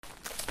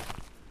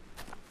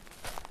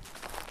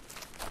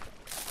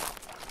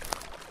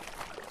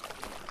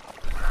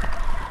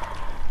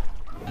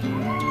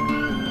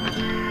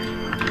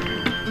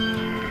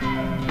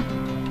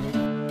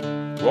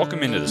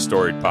Welcome into the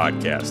Storied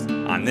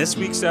Podcast. On this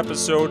week's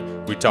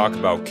episode, we talk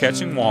about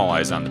catching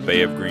walleyes on the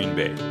Bay of Green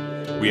Bay.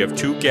 We have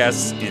two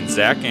guests in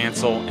Zack,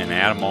 Ansell, and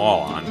Adam Wahl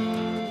on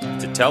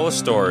to tell a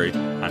story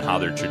on how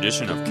their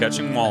tradition of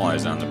catching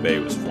walleyes on the bay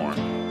was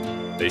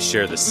formed. They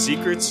share the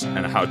secrets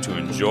and how to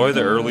enjoy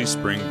the early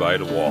spring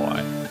bite of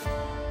walleye.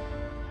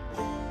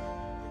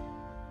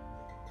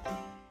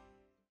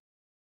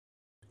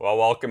 Well,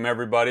 welcome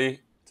everybody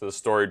to the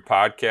Storied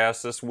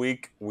Podcast. This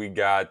week we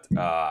got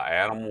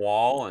Adam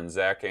Wahl and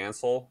Zack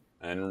Ansell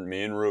and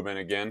me and Ruben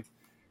again.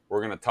 We're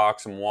going to talk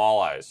some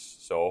walleyes,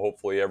 so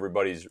hopefully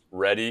everybody's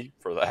ready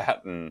for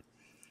that. And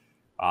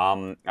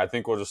I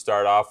think we'll just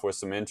start off with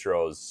some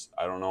intros.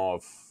 I don't know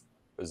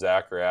if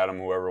Zack or Adam,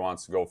 whoever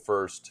wants to go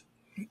first,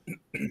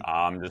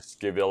 just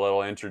give you a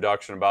little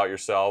introduction about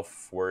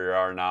yourself, where you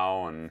are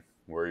now, and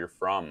where you're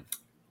from.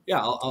 Yeah,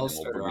 I'll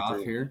start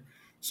off here.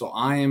 So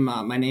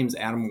my name's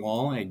Adam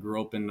Wahl. I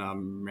grew up in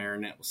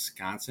Marinette,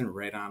 Wisconsin,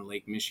 right on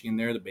Lake Michigan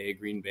there, the Bay of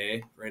Green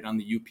Bay, right on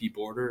the UP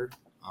border,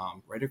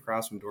 right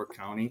across from Door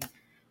County.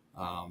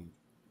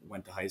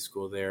 Went to high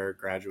school there,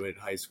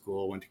 graduated high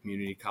school, went to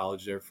community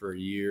college there for a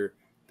year,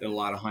 did a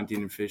lot of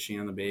hunting and fishing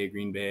on the Bay of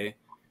Green Bay.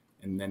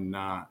 And then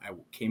I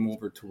came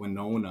over to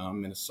Winona,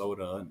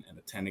 Minnesota, and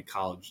attended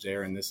college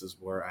there. And this is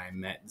where I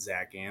met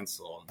Zack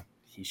Ansell.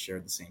 He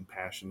shared the same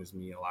passion as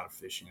me, a lot of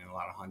fishing and a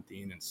lot of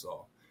hunting. And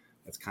so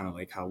that's kind of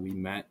like how we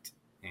met,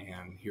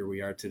 and here we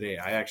are today.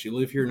 I actually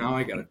live here now.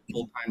 I got a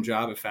full-time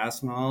job at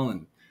Fastenal,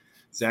 and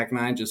Zack and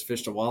I just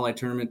fished a walleye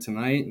tournament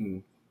tonight,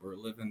 and we're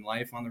living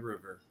life on the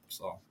river.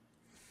 So,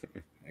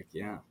 heck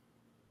yeah.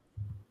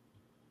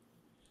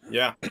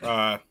 Yeah,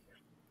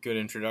 good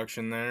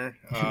introduction there.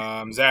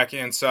 Zack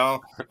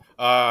Ansell.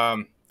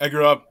 I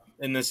grew up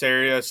in this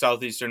area,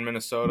 southeastern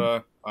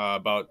Minnesota,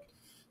 about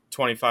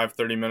 25,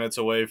 30 minutes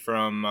away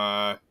from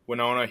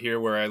Winona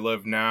here where I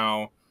live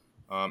now.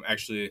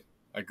 Actually,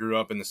 I grew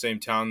up in the same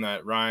town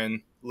that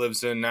Ryan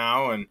lives in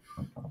now, and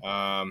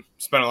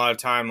spent a lot of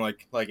time,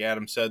 like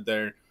Adam said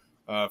there,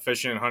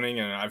 fishing and hunting.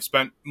 And I've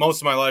spent most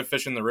of my life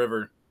fishing the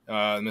river,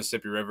 the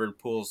Mississippi River,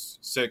 pools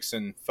 6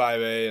 and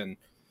 5A, and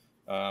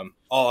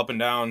all up and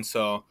down.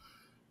 So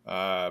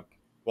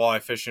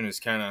walleye fishing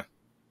is kind of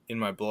in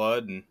my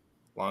blood, and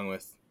along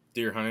with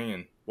deer hunting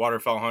and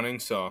waterfowl hunting.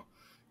 So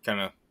kind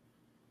of,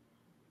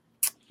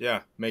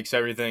 makes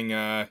everything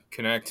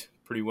connect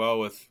pretty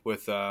well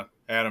with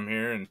Adam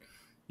here and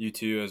you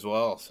two as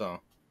well. So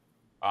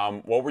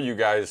What were you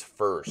guys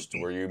first?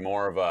 Were you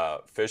more of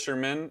a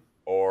fisherman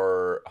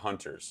or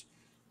hunters?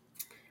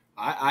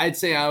 I'd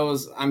say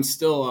I'm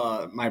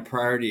still, my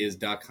priority is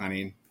duck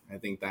hunting. I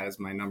think that is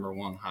my number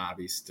one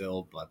hobby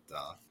still, but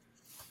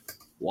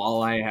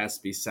walleye has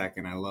to be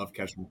second. I love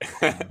catching,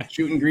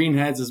 shooting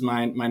greenheads is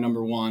my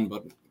number one,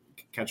 but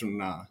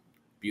catching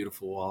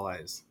beautiful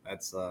walleyes,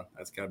 that's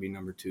gotta be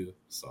number two.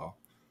 So,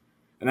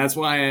 and that's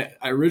why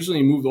I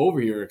originally moved over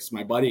here, because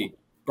my buddy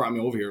brought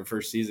me over here the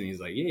first season. He's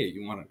like, "Yeah,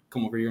 you want to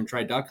come over here and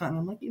try duck hunting?"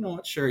 I'm like, "You know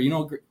what? Sure.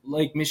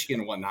 Lake Michigan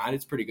and whatnot,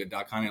 it's pretty good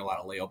duck hunting, a lot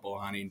of layout bow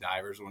hunting,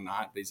 divers and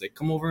whatnot." But he's like,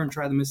 "Come over and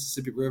try the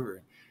Mississippi River."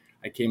 And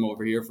I came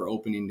over here for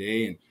opening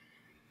day, and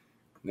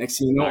next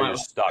thing you know, you're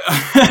stuck.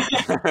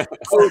 I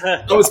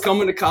was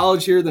coming to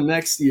college here the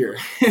next year.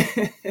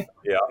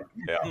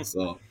 Yeah.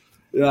 So,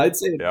 yeah, I'd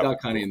say duck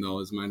hunting, though,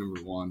 is my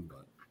number one,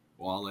 but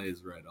walleye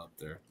is right up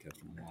there,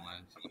 catching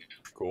walleyes.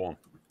 Cool.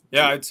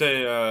 Yeah, I'd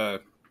say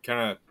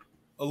kind of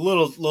a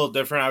little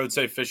different. I would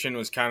say fishing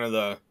was kind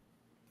of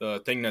the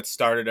thing that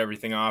started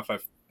everything off. I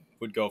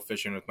would go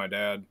fishing with my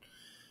dad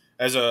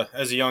as a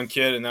young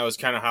kid, and that was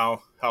kind of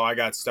how I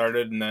got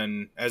started. And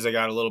then as I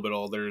got a little bit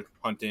older,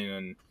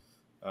 hunting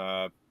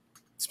and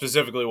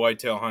specifically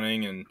whitetail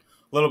hunting and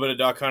a little bit of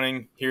duck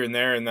hunting here and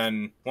there. And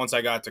then once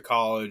I got to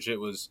college, it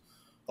was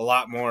a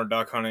lot more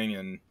duck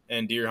hunting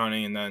and deer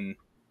hunting. And then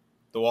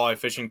the walleye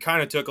fishing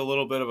kind of took a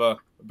little bit of a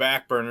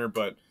back burner,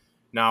 but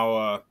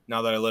now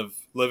that I live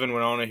in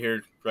Winona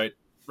here,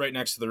 right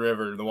next to the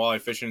river, the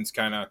walleye fishing is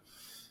kind of,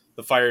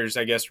 the fires,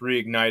 I guess,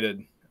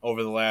 reignited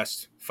over the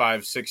last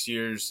 5-6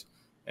 years,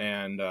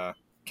 and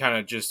kind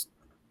of just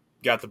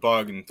got the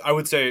bug. And I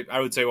would say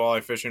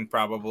walleye fishing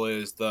probably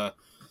is the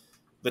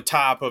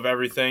top of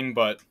everything,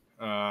 but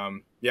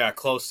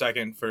close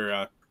second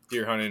for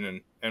deer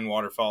hunting and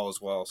waterfowl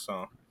as well.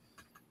 So,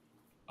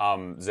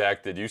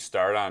 Zack, did you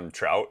start on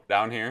trout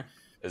down here?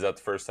 Is that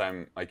the first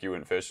time like you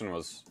went fishing?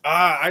 Was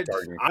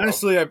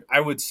honestly, I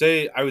would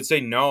say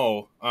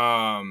no.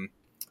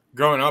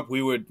 Growing up,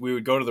 we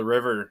would go to the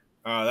river.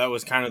 That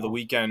was kind of the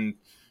weekend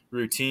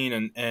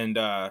routine, and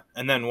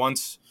then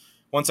once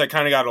I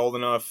kind of got old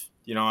enough,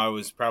 I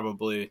was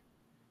probably,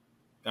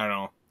 I don't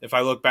know, if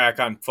I look back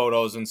on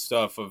photos and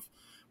stuff of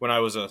when I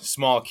was a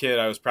small kid,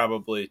 I was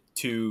probably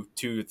 2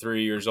 to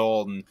 3 years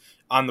old, and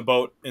on the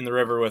boat in the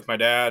river with my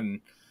dad,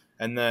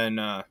 and then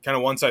kind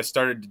of once I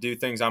started to do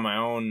things on my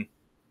own,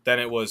 then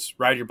it was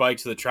ride your bike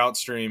to the trout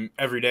stream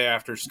every day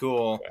after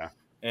school. Yeah.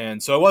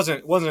 And so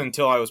it wasn't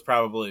until I was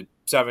probably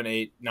 7,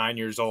 8, 9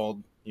 years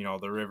old,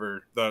 the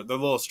river, the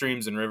little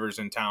streams and rivers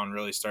in town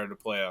really started to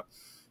play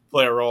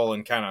a role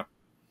in kind of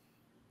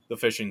the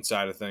fishing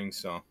side of things.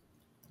 So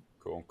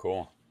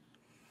Cool.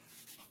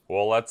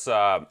 Well, let's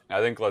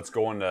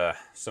go into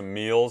some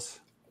meals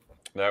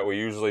that we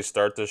usually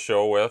start the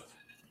show with.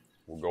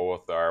 We'll go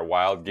with our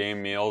wild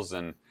game meals,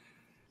 and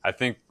I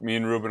think me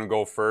and Ruben will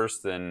go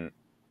first. And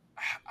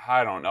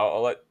I don't know.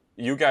 I'll let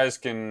you guys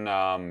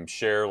can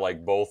share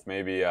like both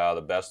maybe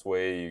the best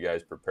way you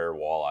guys prepare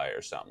walleye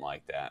or something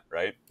like that,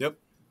 right? Yep.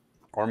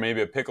 Or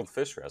maybe a pickled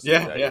fish recipe.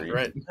 Yeah,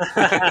 right.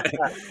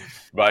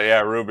 But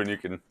yeah, Ruben, you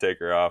can take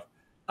her off.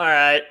 All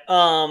right.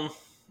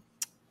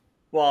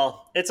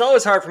 Well, it's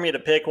always hard for me to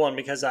pick one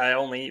because I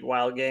only eat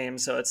wild game,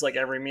 so it's like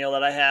every meal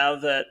that I have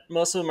that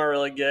most of them are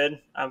really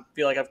good. I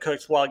feel like I've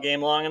cooked wild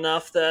game long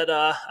enough that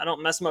I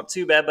don't mess them up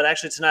too bad, but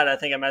actually tonight I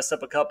think I messed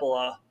up a couple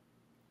of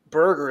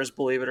burgers,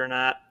 believe it or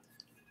not.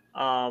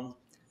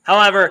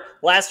 However,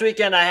 last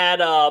weekend I had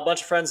a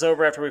bunch of friends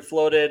over after we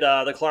floated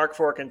the Clark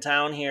Fork in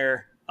town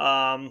here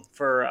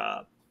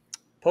for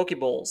poke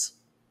bowls.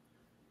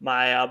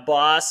 My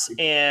boss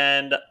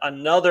and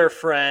another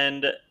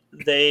friend,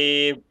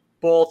 they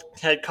both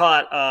had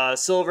caught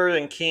silver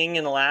and king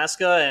in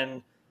Alaska,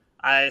 and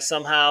I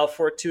somehow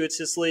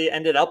fortuitously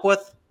ended up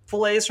with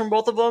fillets from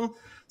both of them.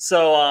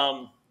 So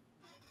I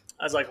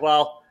was like,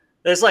 well,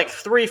 there's like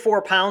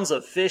 3-4 pounds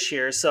of fish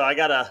here, so I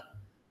gotta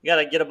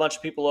get a bunch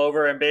of people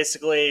over, and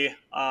basically,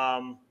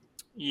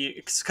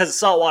 because it's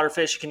saltwater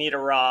fish, you can eat it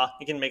raw.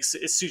 You can make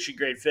sushi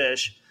grade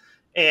fish,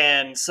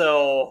 and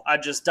so I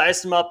just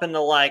diced them up into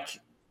like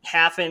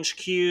 1/2-inch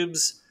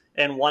cubes.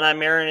 And one I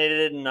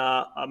marinated in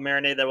a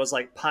marinade that was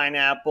like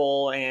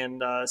pineapple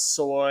and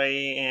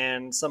soy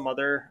and some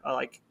other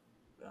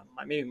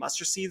maybe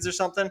mustard seeds or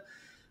something.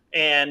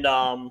 And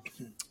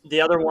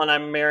the other one I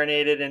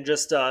marinated in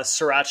just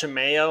sriracha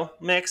mayo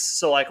mix.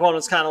 So like one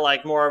was kind of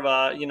like more of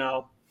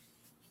a,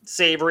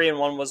 savory, and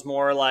one was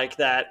more like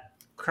that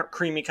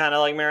creamy kind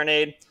of like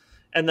marinade.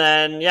 And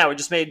then, we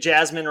just made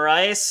jasmine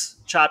rice,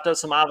 chopped up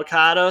some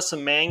avocado,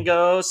 some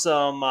mango,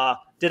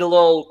 did a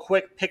little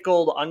quick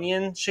pickled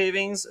onion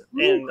shavings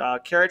and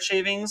carrot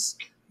shavings,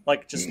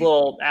 like just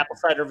little apple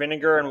cider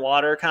vinegar and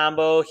water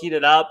combo. Heat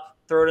it up,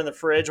 throw it in the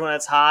fridge when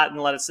it's hot, and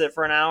let it sit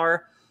for an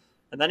hour.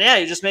 And then,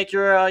 you just make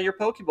your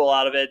poke bowl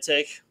out of it.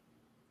 Take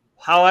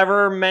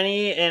however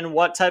many and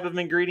what type of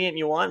ingredient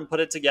you want and put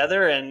it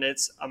together, and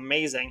it's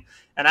amazing.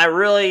 And I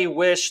really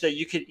wish that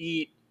you could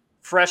eat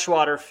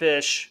freshwater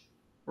fish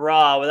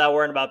raw without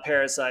worrying about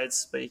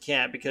parasites, but you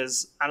can't,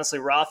 because honestly,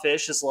 raw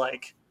fish is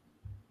like,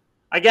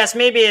 I guess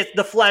maybe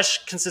the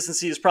flesh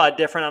consistency is probably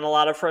different on a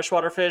lot of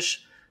freshwater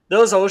fish.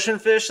 Those ocean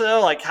fish,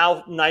 though, like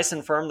how nice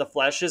and firm the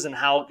flesh is and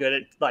how good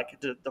it, like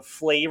the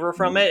flavor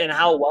from it and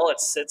how well it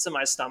sits in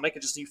my stomach,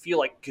 and just you feel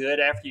like good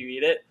after you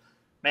eat it.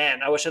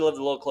 Man, I wish I lived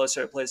a little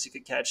closer to a place you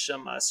could catch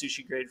some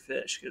sushi grade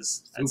fish,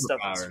 because that stuff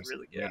is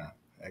really good. Yeah.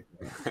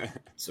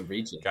 It's a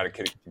reach. Got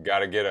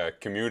to get a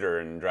commuter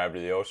and drive to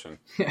the ocean.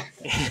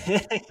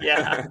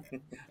 Yeah.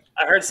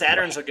 I heard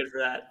Saturns are good for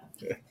that.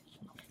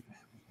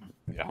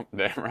 Yeah,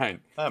 damn right.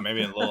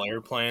 Maybe a little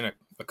airplane,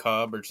 a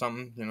Cub or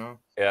something, Yeah,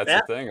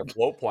 that's the thing, a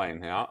float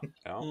plane. Yeah.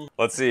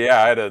 Let's see.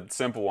 I had a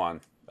simple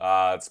one.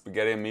 It's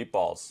spaghetti and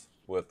meatballs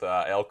with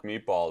elk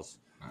meatballs.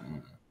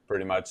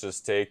 Pretty much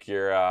just take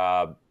your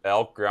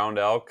ground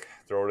elk,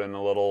 throw it in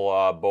a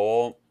little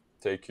bowl.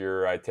 Take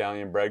your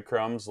Italian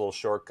breadcrumbs, a little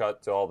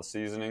shortcut to all the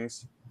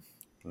seasonings,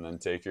 and then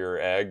take your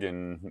egg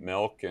and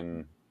milk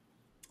and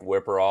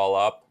whip her all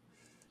up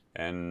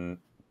and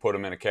put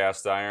them in a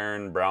cast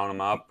iron, brown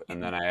them up,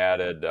 and then I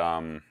added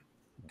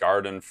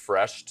garden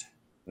freshed,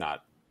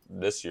 not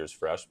this year's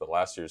fresh, but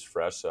last year's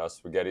fresh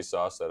spaghetti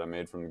sauce that I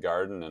made from the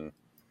garden, and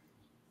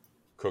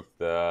cooked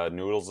the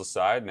noodles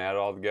aside and add it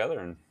all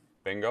together, and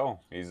bingo,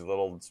 easy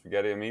little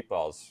spaghetti and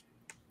meatballs.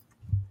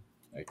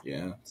 Heck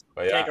yeah.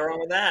 But Can't go wrong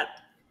with that.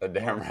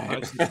 Damn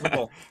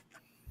right.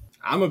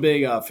 I'm a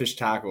big fish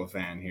taco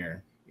fan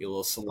here. Get a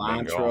little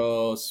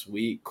cilantro,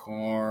 sweet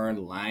corn,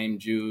 lime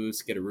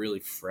juice, get it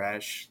really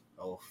fresh.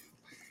 Oh,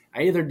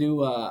 I either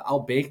do I'll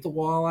bake the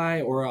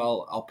walleye or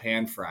I'll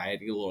pan fry it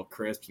to get a little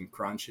crisp and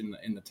crunch in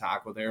the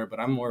taco there.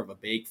 But I'm more of a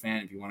bake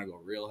fan if you want to go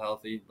real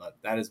healthy. But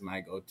that is my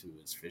go-to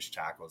is fish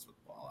tacos with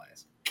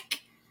walleyes.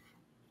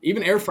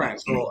 Even air frying.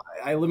 So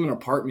I live in an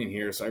apartment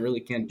here, so I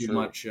really can't do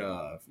much,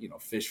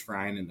 fish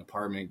frying in the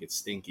apartment. It gets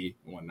stinky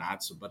and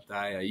whatnot. So, but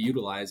I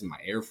utilize my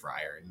air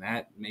fryer, and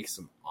that makes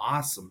some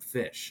awesome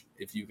fish.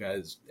 If you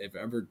guys have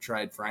ever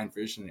tried frying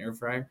fish in an air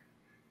fryer,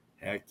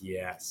 heck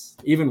yes.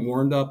 Even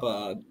warmed up,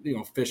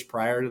 fish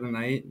prior to the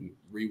night and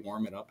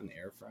rewarm it up in the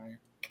air fryer.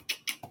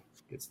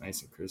 Gets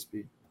nice and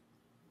crispy.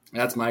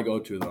 That's my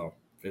go-to though,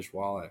 fish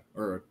walleye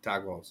or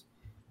tacos.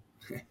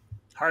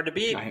 Hard to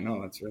beat. I know,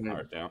 that's right.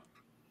 Hard, yeah.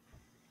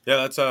 Yeah,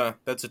 that's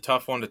a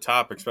tough one to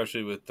top,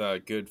 especially with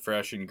good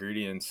fresh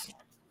ingredients.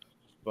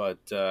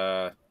 But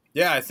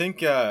I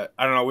think I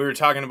don't know. We were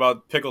talking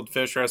about pickled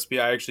fish recipe.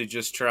 I actually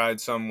just tried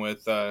some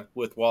with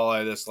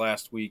walleye this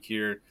last week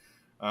here.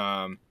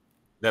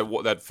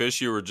 That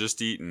fish you were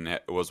just eating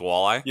was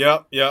walleye.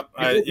 Yep.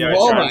 I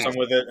tried some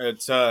with it.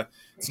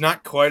 It's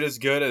not quite as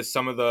good as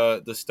some of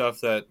the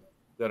stuff that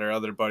that our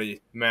other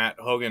buddy Matt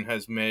Hogan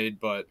has made,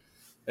 but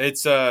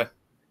it's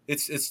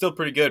still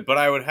pretty good. But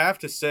I would have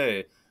to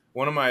say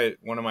one of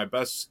my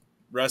best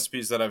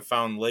recipes that I've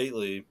found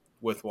lately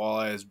with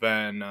walleye has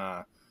been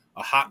a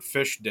hot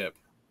fish dip,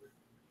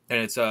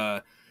 and it's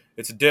a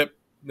dip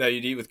that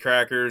you'd eat with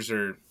crackers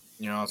or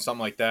something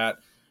like that.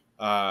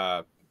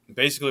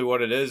 Basically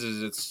what it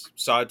is it's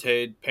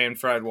sauteed, pan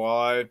fried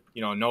walleye.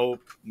 No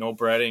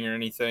breading or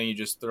anything. You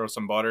just throw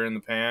some butter in the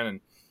pan and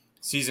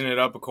season it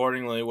up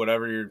accordingly,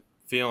 whatever you're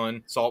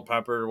feeling, salt,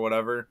 pepper,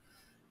 whatever,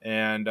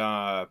 and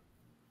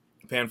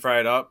pan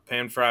fry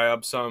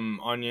up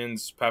some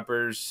onions,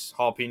 peppers,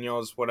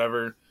 jalapenos,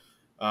 whatever,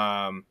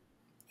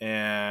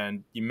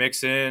 and you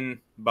mix in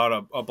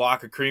about a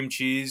block of cream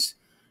cheese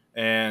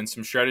and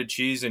some shredded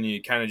cheese, and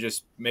you kind of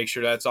just make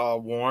sure that's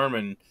all warm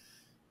and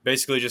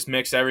basically just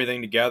mix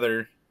everything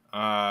together.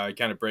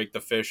 Kind of break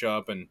the fish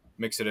up and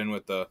mix it in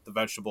with the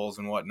vegetables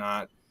and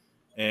whatnot,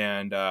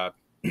 and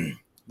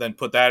then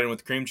put that in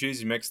with cream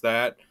cheese. You mix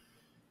that,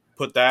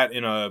 put that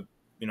in an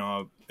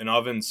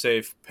oven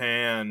safe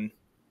pan,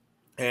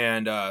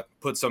 and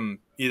put some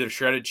either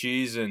shredded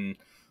cheese and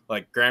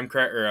like graham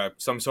cracker or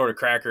some sort of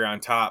cracker on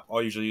top.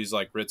 I'll usually use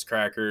like Ritz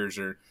crackers,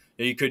 or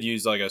you could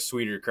use like a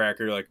sweeter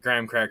cracker, like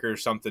graham cracker or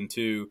something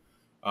too.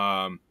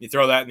 You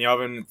throw that in the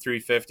oven at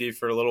 350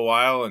 for a little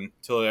while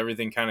until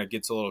everything kind of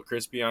gets a little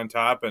crispy on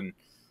top, and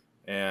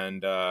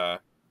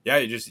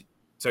it's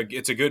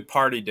a good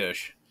party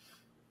dish.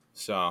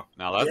 So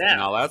now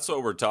that's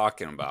what we're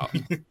talking about.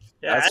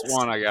 That's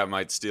one I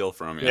might steal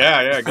from you.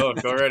 Yeah, go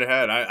right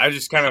ahead. I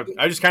just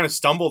kind of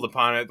stumbled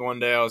upon it one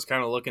day. I was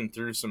kind of looking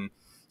through some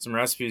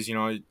recipes.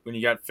 When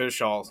you got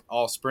fish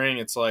all spring,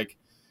 it's like,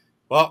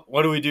 well,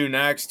 what do we do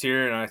next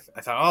here? And I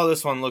thought, oh,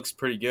 this one looks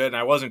pretty good. And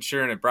I wasn't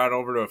sure, and it brought it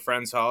over to a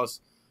friend's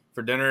house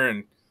for dinner,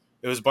 and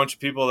it was a bunch of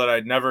people that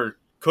I'd never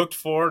cooked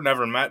for,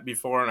 never met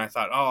before, and I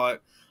thought, oh,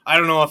 I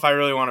don't know if I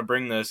really want to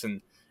bring this, and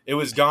it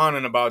was gone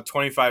in about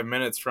 25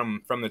 minutes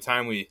from the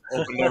time we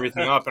opened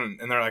everything up, and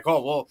they're like,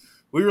 oh, well,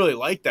 we really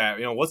like that.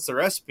 What's the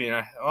recipe?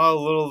 And a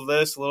little of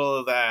this, a little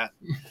of that.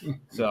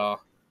 So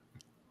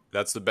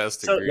that's the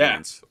best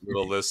ingredients. Yeah.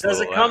 Little this, does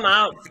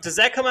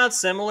that come out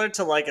similar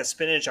to like a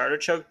spinach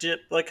artichoke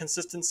dip, like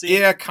consistency?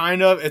 Yeah,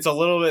 kind of. It's a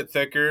little bit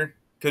thicker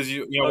because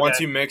once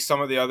you mix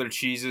some of the other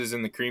cheeses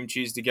and the cream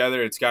cheese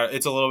together, it's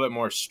a little bit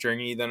more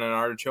stringy than an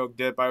artichoke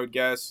dip, I would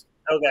guess.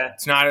 Okay.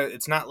 It's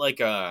not like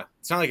a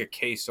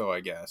queso, I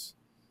guess.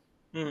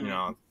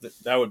 Mm.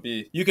 That would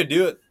be, you could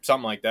do it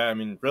something like that. I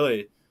mean,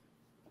 really,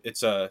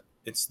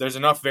 there's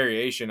enough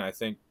variation, I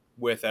think,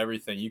 with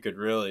everything. You could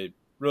really,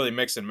 really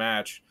mix and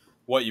match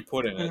what you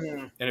put in it,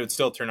 and it would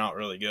still turn out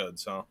really good.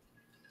 So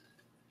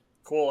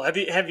cool. Have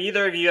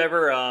either of you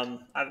ever? I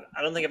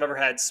don't think I've ever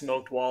had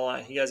smoked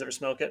walleye. You guys ever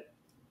smoke it?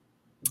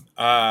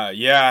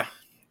 Yeah,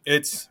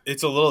 it's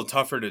a little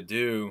tougher to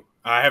do.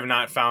 I have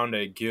not found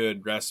a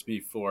good recipe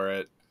for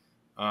it.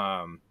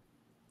 I've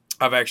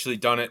actually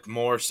done it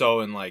more so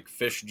in like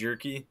fish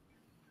jerky.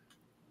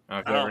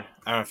 I don't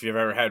know if you've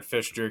ever had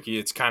fish jerky.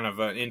 It's kind of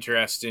an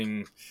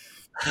interesting,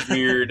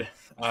 weird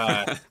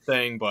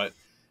thing, but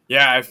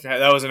yeah,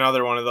 that was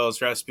another one of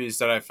those recipes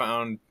that I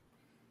found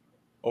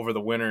over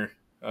the winter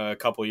a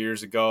couple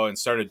years ago, and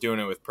started doing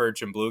it with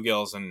perch and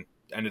bluegills, and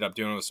ended up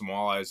doing it with some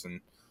walleyes.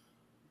 And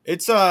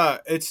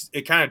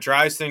it kind of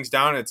dries things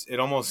down.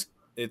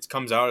 It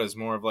comes out as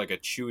more of like a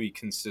chewy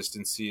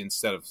consistency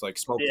instead of like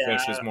smoked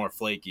fish is more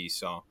flaky.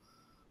 So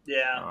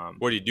yeah,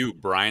 what do you do?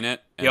 Brine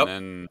it and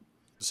then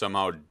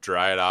somehow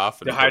dry it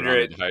off and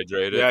dehydrate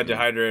it. Yeah,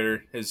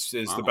 dehydrator is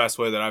the best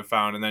way that I've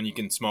found, and then you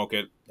can smoke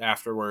it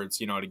afterwards,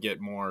 to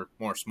get more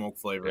smoke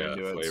flavor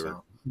into it.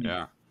 So.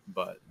 Yeah.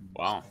 But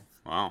wow,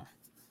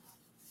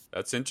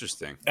 that's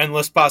interesting.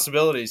 Endless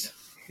possibilities.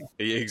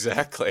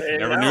 Exactly.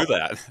 Never knew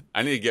that.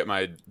 I need to get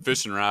my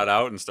fishing rod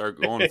out and start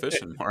going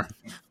fishing more.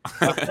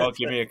 Well,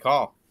 give me a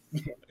call.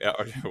 Yeah,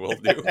 will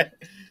do.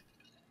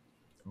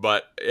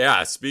 But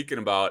yeah, speaking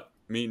about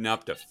meeting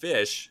up to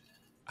fish,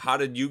 how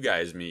did you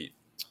guys meet,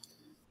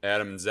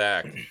 Adam and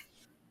Zack?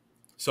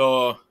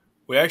 So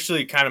we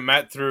actually kind of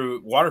met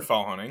through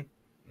waterfowl hunting.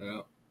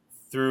 Yeah.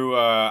 Through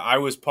I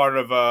was part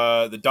of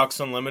the Ducks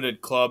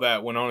Unlimited club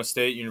at Winona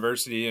State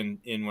University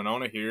in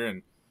Winona here,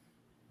 and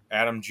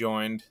Adam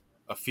joined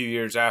a few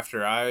years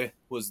after I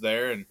was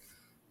there, and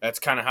that's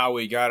kind of how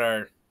we got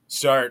our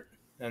start.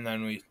 And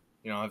then we,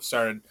 have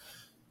started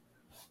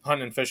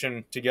hunting and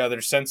fishing together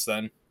since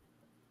then,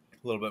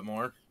 a little bit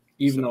more.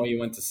 Even though you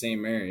went to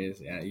St. Mary's,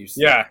 you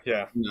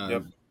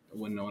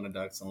Winona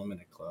Ducks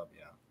Unlimited Club,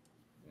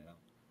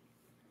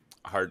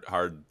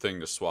 Hard thing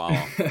to swallow.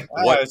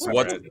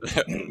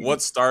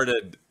 What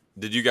started?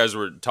 Did you guys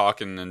were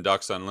talking in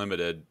Ducks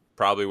Unlimited?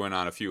 Probably went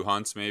on a few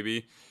hunts,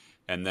 maybe,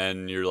 and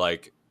then you're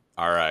like,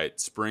 all right,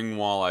 spring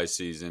walleye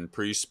season,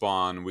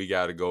 pre-spawn, we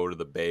got to go to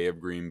the Bay of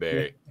Green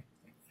Bay.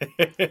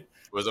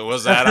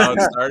 Was that how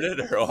it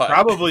started, or what?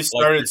 Probably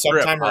started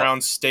sometime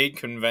around state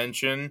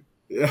convention.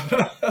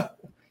 Well,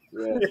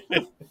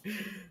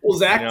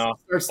 Zack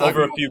starts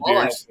over a few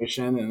beers,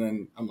 fishing, and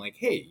then I'm like,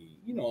 hey,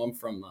 I'm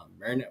from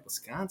Marinette,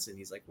 Wisconsin.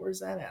 He's like, where's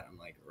that at? I'm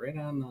like, right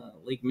on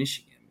Lake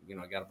Michigan.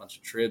 I got a bunch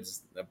of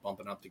tribs that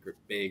bumping up the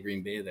Bay of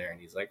Green Bay there.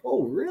 And he's like,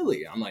 oh,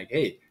 really? I'm like,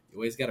 hey, you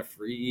always got a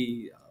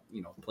free,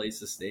 place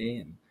to stay.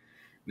 And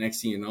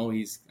next thing you know,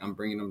 I'm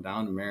bringing him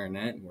down to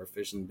Marinette, and we're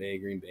fishing the Bay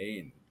of Green Bay.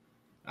 And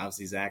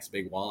obviously Zach's a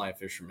big walleye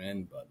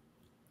fisherman, but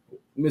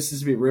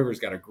Mississippi River's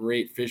got a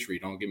great fishery.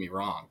 Don't get me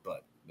wrong,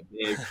 but the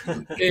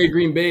Bay of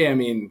Green Bay, I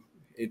mean,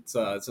 it's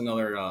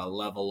another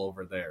level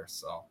over there.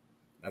 So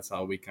that's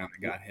how we kind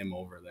of got him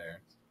over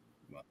there.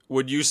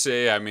 Would you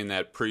say, I mean,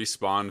 that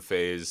pre-spawn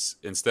phase,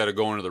 instead of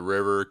going to the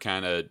river,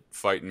 kind of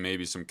fighting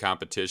maybe some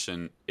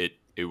competition, it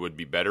would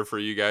be better for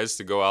you guys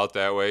to go out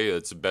that way?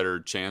 It's a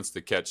better chance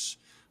to catch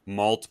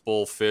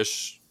multiple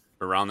fish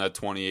around that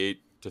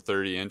 28 to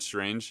 30 inch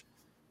range?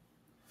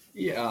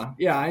 Yeah,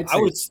 I'd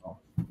say so.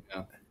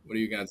 Yeah. What do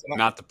you guys think?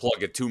 Not to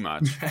plug it too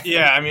much.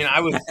 Yeah, I mean,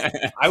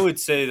 I would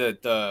say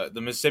that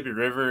the Mississippi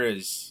River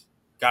has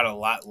got a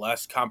lot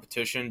less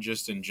competition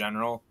just in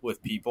general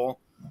with people.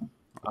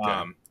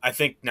 Okay. I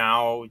think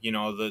now,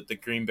 the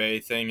Green Bay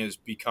thing has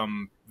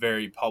become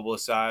very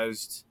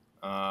publicized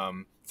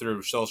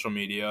through social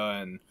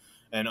media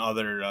and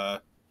other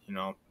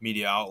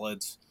media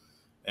outlets,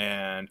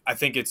 and I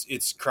think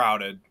it's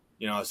crowded.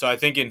 So I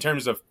think in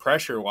terms of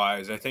pressure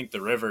wise, I think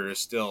the river is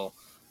still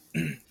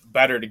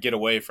better to get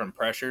away from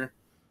pressure,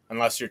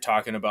 unless you're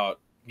talking about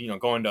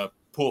going to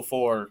Pool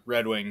 4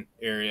 Red Wing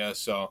area.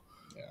 So,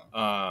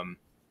 yeah.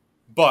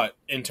 But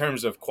in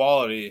terms of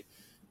quality,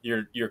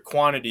 your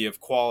quantity of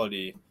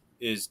quality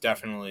is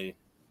definitely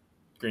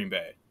Green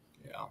Bay.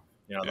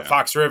 Yeah. The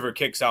Fox River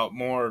kicks out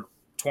more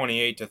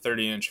 28 to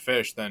 30 inch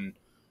fish than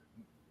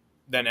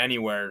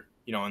anywhere,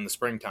 in the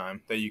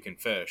springtime that you can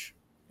fish.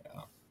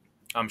 Yeah.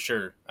 I'm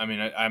sure. I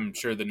mean, I'm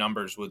sure the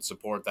numbers would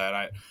support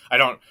that. I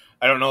don't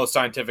know the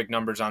scientific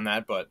numbers on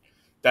that, but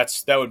that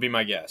would be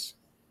my guess.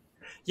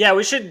 Yeah,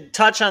 we should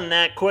touch on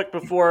that quick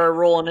before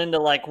rolling into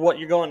like what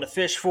you're going to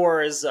fish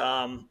for. Is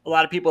a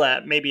lot of people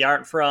that maybe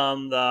aren't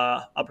from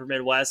the upper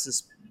Midwest,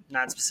 is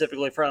not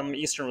specifically from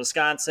eastern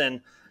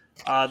Wisconsin.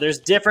 There's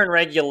different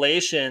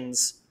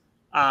regulations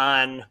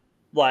on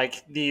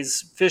like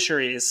these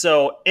fisheries.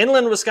 So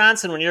inland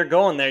Wisconsin, when you're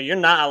going there, you're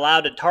not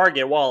allowed to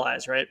target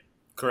walleyes, right?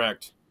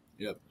 Correct.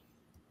 Yep.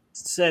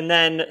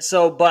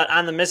 But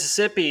on the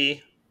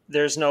Mississippi,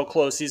 there's no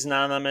close season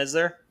on them, is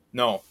there?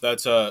 No,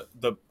 that's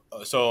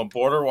so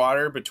border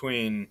water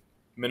between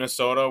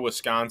Minnesota,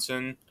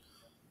 Wisconsin,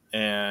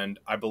 and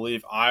I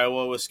believe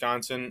Iowa,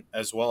 Wisconsin,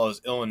 as well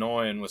as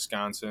Illinois and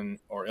Wisconsin,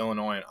 or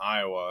Illinois and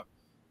Iowa.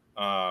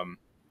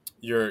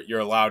 You're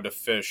allowed to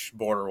fish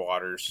border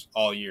waters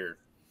all year.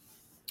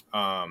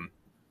 And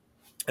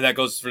that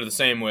goes for the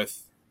same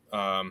with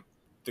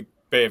the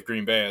Bay of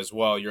Green Bay as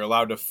well. You're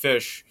allowed to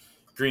fish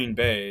Green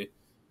Bay,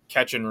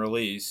 catch and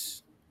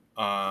release,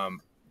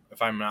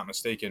 if I'm not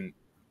mistaken,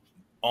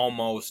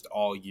 almost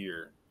all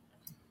year.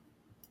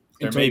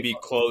 There may be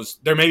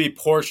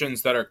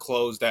portions that are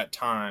closed at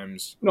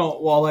times.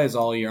 No, walleyes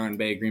all year on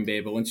Bay of Green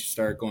Bay, but once you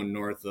start going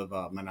north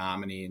of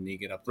Menominee and you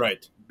get up to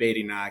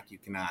Badenoch, you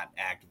cannot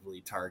actively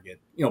target.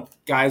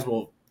 Guys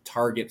will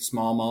target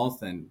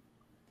smallmouth and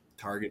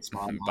target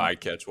smallmouth,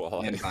 bycatch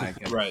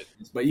walleye, right?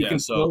 But you can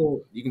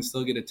still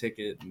get a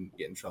ticket and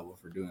get in trouble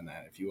for doing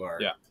that if you are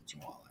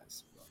catching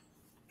walleyes.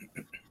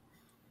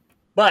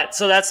 But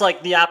so that's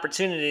like the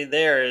opportunity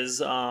there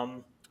is.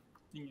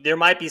 There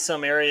might be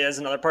some areas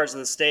in other parts of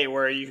the state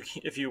where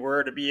if you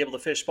were to be able to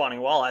fish spawning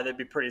walleye, that'd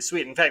be pretty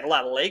sweet. In fact, a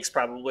lot of lakes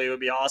probably would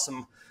be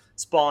awesome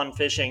spawn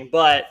fishing,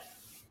 but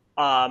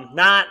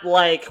not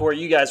like where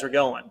you guys were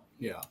going.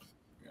 Yeah.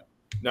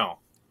 No.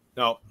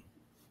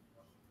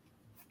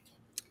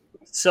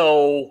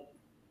 So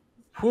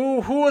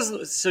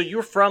so you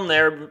were from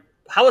there.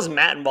 How was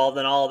Matt involved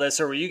in all of this,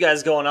 or were you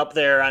guys going up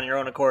there on your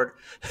own accord?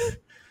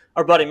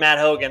 Our buddy Matt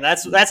Hogan.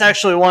 That's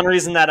actually one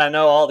reason that I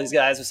know all these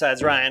guys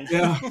besides Ryan.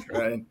 Yeah,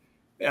 right.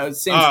 Yeah,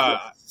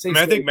 same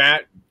I think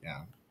Matt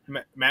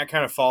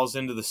kind of falls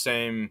into the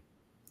same,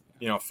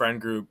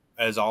 friend group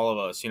as all of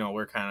us.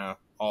 We're kind of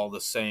all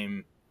the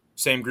same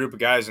group of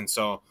guys, and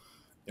so,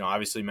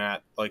 obviously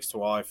Matt likes to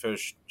walleye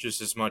fish just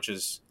as much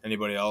as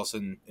anybody else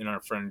in our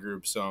friend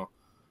group. So,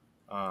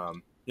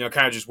 kind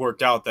of just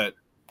worked out that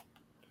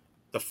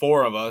the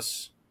four of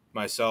us,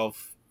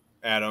 myself,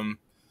 Adam,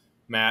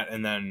 Matt,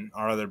 and then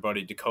our other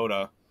buddy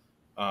Dakota,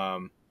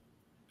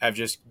 have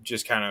just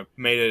kind of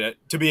made it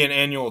to be an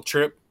annual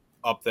trip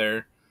up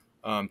there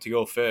to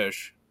go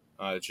fish.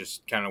 It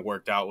just kind of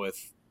worked out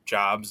with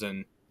jobs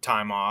and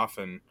time off,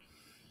 and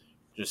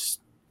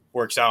just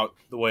works out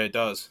the way it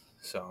does.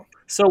 So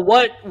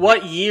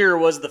what year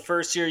was the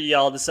first year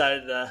y'all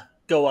decided to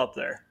go up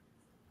there?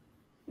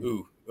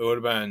 Ooh, it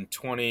would have been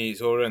 20.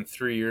 So it would have been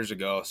 3 years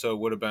ago. So it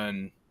would have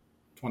been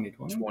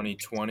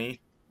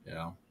 2020.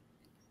 Yeah.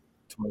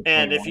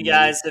 And if you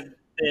guys have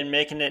been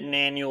making it an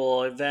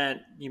annual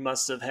event, you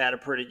must have had a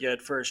pretty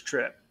good first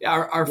trip. Yeah,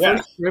 our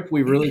first trip,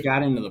 we really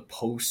got into the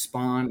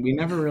post-spawn. We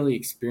never really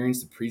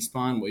experienced the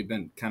pre-spawn, what we've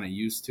been kind of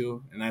used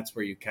to, and that's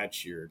where you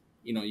catch your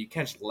you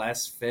catch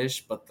less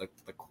fish, but the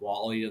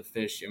quality of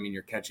fish, I mean,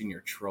 you're catching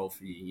your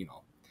trophy,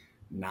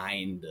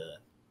 9 to,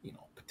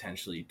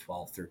 potentially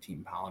 12,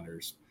 13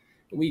 pounders.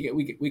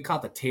 We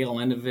caught the tail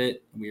end of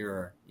it. We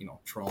were,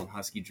 trolling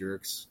husky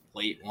jerks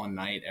late one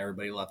night.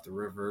 Everybody left the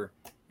river,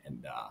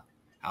 and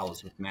I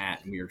was with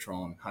Matt, and we were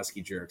trolling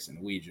husky jerks,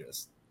 and we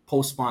just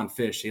post-spawn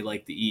fish they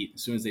like to eat.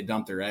 As soon as they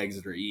dump their eggs,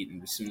 they're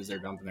eating. As soon as they're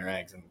dumping their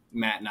eggs, and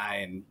Matt and I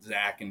and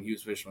Zack, and he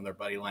was fishing with our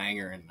buddy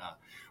Langer, and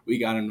we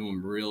got into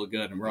them real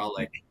good. And we're all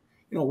like,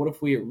 what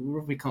if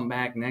we come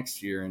back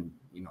next year and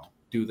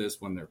do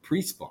this when they're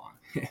pre-spawn?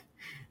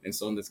 And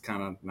so it's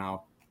kind of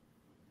now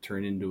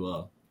turned into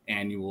a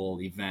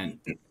annual event.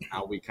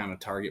 How we kind of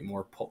target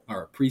more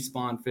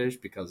pre-spawn fish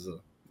because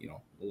of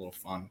a little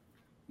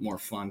more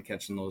fun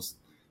catching those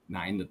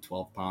 9 to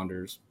 12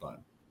 pounders. But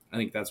I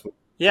think that's what.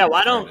 Yeah,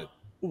 why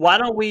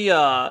don't we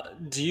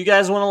do you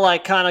guys want to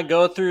like kind of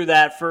go through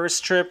that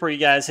first trip where you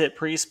guys hit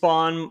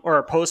pre-spawn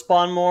or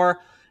post-spawn more,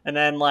 and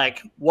then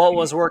like what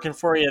was working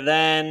for you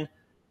then,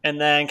 and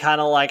then kind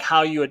of like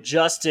how you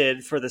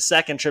adjusted for the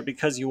second trip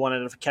because you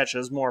wanted to catch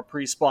those more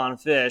pre-spawn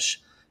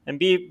fish, and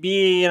be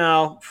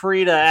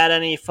free to add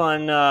any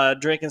fun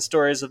drinking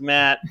stories of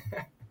Matt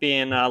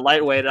being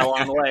lightweight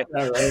along the way.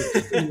 All right.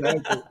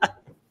 Exactly.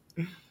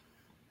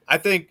 I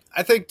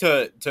think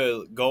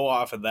to go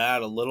off of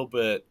that a little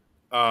bit,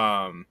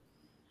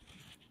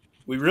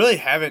 we really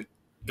haven't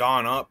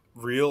gone up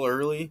real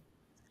early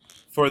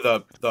for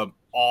the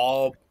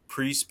all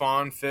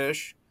pre-spawn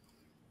fish.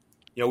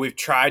 We've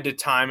tried to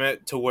time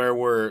it to where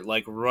we're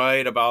like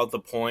right about the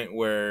point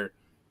where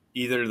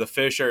either the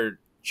fish are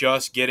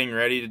just getting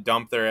ready to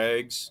dump their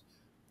eggs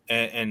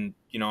and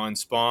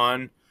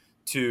spawn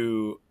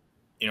to,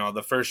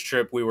 the first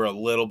trip we were a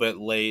little bit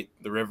late.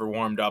 The river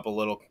warmed up a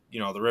little,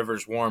 the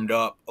river's warmed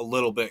up a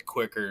little bit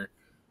quicker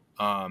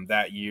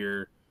that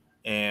year.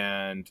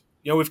 And,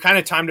 we've kind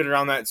of timed it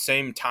around that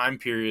same time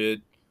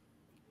period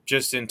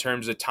just in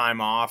terms of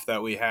time off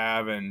that we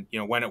have and,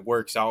 when it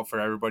works out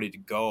for everybody to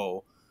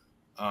go.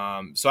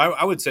 So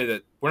I would say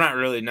that we're not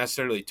really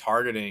necessarily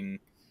targeting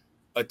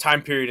a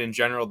time period in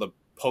general, the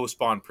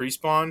post-spawn,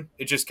 pre-spawn.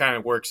 It just kind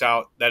of works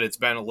out that it's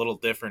been a little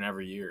different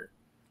every year.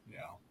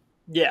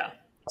 Yeah.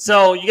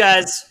 So you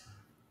guys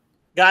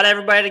got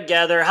everybody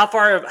together. How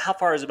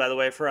far is it, by the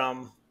way,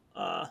 from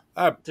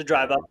to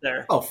drive up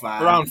there? Oh,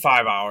 5. Around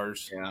 5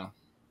 hours. Yeah.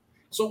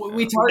 So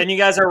and you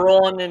guys are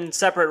rolling in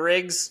separate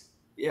rigs?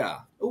 Yeah.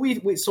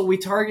 We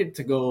target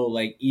to go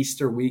like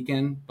Easter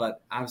weekend,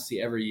 but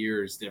obviously every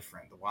year is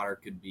different. The water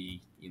could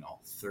be,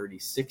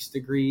 36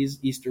 degrees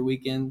Easter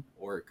weekend,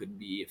 or it could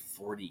be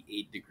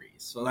 48 degrees.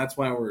 So that's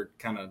why we're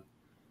kind of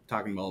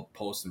talking about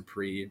post and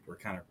pre.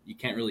 You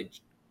can't really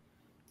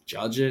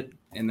judge it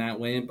in that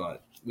way,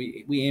 but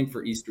we aim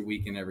for Easter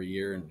weekend every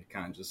year, and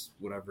kind of just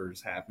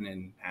whatever's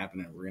happening,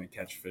 we're going to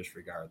catch fish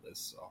regardless.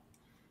 So,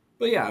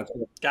 but yeah,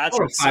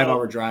 gotcha. A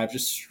 5-hour drive,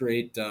 just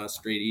straight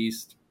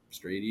east.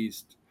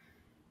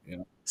 Yeah.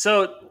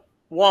 So,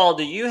 Wahl,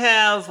 do you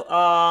have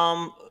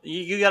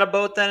you got a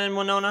boat then in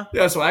Winona?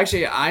 Yeah. So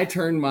actually, I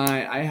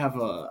have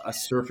a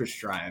surface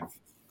drive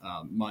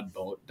mud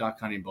boat, duck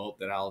hunting boat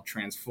that I'll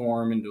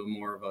transform into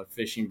more of a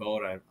fishing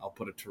boat. I'll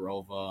put a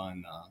Terova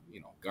and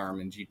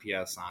Garmin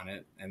GPS on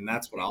it, and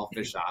that's what I'll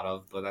fish out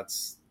of. But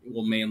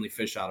we'll mainly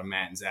fish out of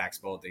Matt and Zach's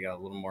boat. They got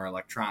a little more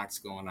electronics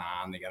going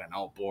on. They got an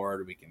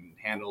outboard. We can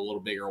handle a little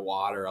bigger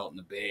water out in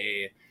the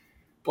bay.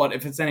 But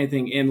if it's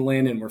anything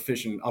inland and we're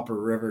fishing upper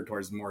river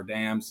towards more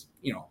dams,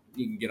 you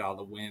can get out of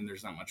the wind.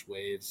 There's not much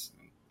waves.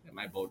 And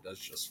my boat does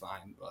just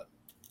fine. But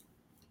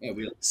yeah,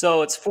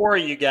 so it's 4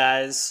 of you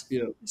guys.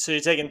 Yeah. So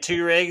you're taking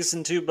 2 rigs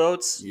and 2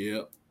 boats?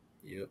 Yep.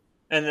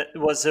 And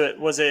was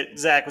it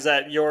Zach? Was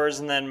that yours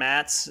and then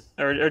Matt's,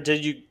 or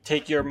did you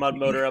take your mud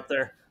motor up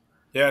there?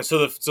 Yeah.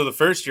 So the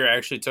first year I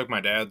actually took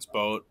my dad's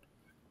boat,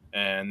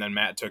 and then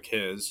Matt took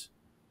his,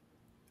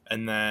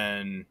 and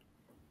then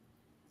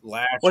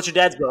What's your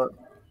dad's boat?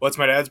 What's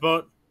my dad's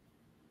boat?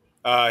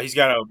 He's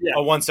got a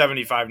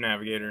 175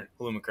 Navigator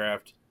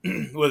Alumacraft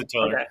with a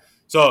tiller. Okay.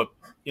 So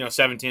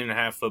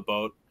 17.5-foot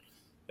boat.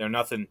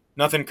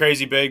 Nothing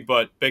crazy big,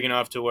 but big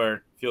enough to where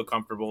I feel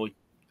comfortable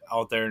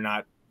out there,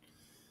 not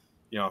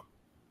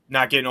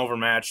getting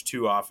overmatched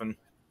too often.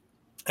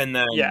 And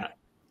then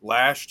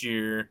last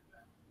year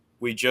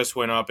we just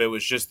went up. It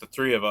was just the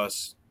 3 of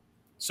us,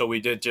 so we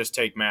did just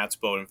take Matt's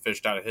boat and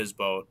fished out of his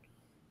boat.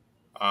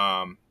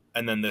 And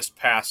then this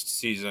past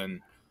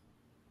season,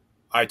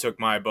 I took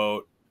my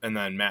boat, and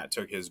then Matt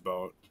took his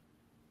boat.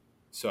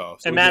 So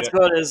and Matt's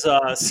boat is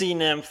Sea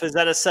Nymph. Is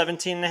that a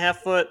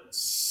 17.5-foot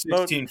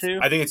boat too?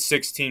 I think it's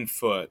 16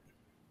 foot.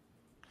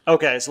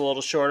 Okay, it's a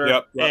little shorter.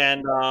 Yep.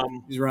 And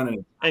he's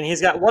running. And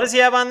he's got, what does he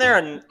have on there?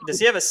 And does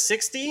he have a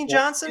 60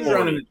 Johnson? He's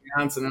running a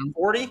Johnson.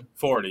 40?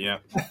 40, yeah.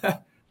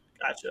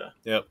 Gotcha.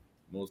 Yep.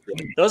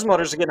 Those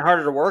motors are getting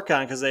harder to work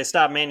on because they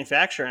stopped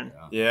manufacturing.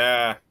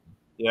 Yeah,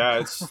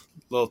 it's a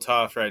little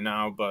tough right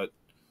now, but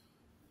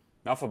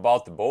enough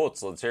about the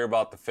boats. Let's hear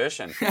about the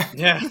fishing.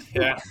 yeah.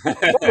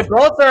 The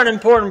boats are an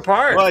important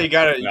part. Well, you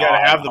gotta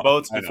have the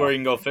boats before you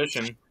can go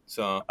fishing.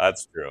 So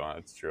That's true.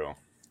 That's true.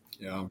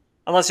 Yeah.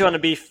 Unless you want to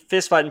be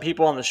fist fighting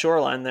people on the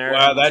shoreline there.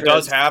 well, that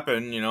does Trips.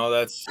 happen.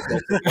 That's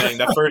the thing.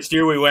 The first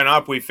year we went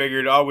up, we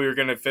figured, we were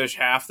going to fish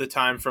half the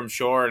time from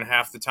shore and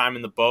half the time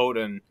in the boat,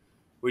 and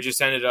we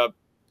just ended up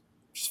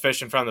just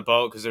fishing from the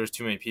boat because there was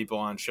too many people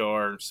on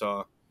shore.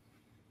 So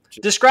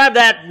describe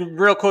that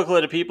real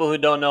quickly to people who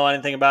don't know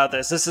anything about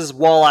this. This is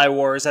walleye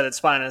wars at its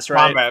finest,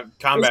 right?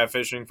 combat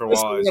fishing for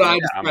walleyes. What I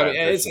Combat describe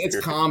it. fishing. It's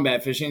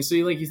combat fishing. So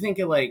you think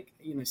of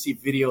see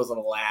videos of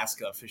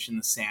Alaska fishing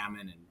the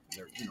salmon and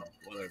they're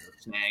whether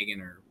they're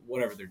snagging or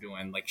whatever they're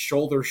doing, like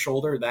shoulder.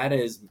 That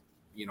is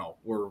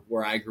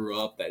where I grew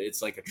up. That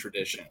it's like a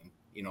tradition.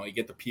 You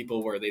get the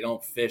people where they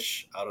don't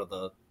fish out of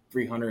the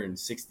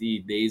 360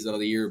 days out of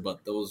the year,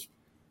 but those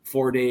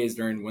 4 days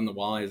during when the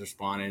walleyes are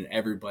spawning,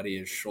 everybody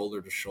is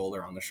shoulder to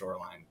shoulder on the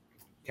shoreline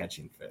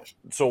catching fish.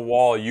 So,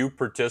 Wall, you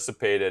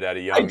participated at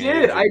a young age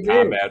in I did.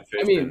 combat fishing.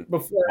 I mean,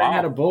 before I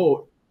had a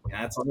boat,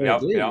 that's all I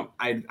did.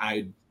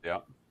 I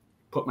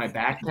put my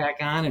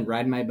backpack on and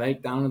ride my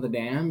bike down to the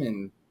dam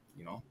and,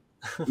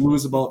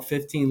 lose about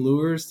 15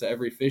 lures to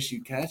every fish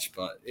you catch.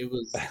 But it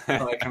was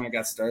how I kind of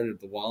got started with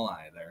the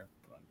walleye there.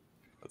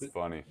 That's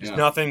funny. There's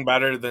nothing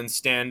better than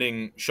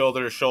standing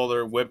shoulder to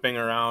shoulder, whipping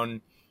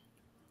around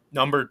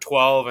number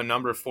 12 and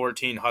number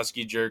 14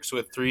 husky jerks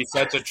with 3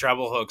 sets of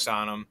treble hooks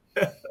on them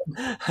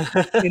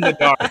in the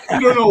dark. You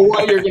don't know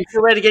what you're going to.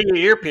 You're ready to get your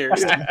ear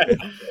pierced.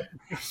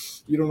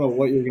 You don't know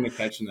what you're going to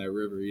catch in that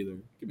river either. It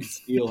could be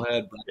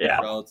steelhead,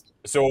 trout.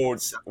 So,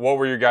 what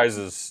were your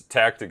guys'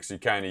 tactics you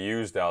kind of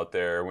used out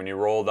there when you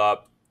rolled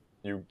up?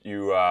 You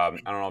I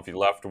don't know if you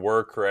left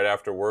work right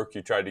after work.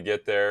 You tried to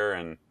get there,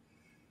 and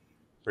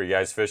were you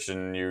guys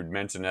fishing? You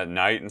mentioned at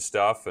night and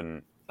stuff,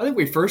 and I think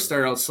we first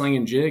started out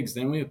slinging jigs,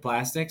 didn't we, with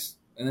plastics,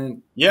 and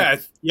then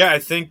I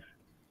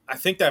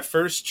think that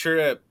first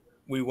trip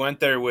we went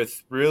there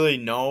with really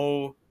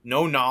no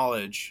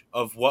knowledge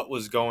of what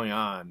was going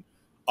on,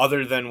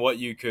 other than what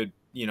you could,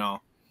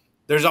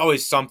 there's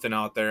always something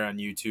out there on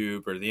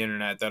YouTube or the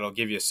internet that'll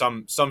give you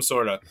some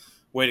sort of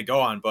way to go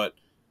on. But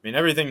I mean,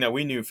 everything that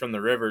we knew from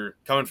the river,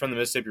 coming from the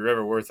Mississippi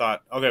River, we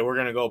thought, okay, we're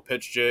gonna go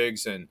pitch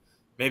jigs and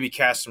maybe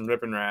cast some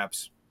ripping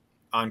wraps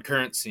on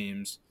current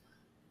seams.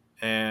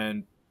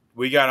 And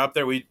we got up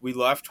there. We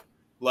left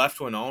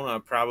Winona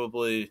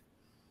probably,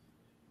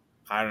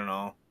 I don't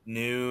know,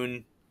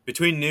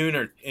 between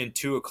noon and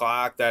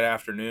 2:00 that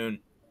afternoon,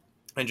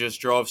 and just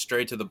drove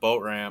straight to the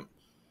boat ramp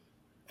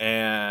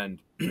and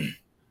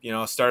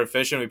started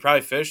fishing. We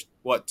probably fished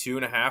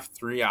 2.5,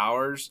 3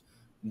 hours,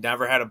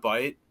 never had a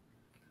bite,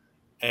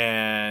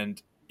 and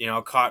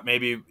caught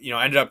maybe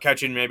ended up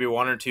catching maybe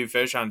 1 or 2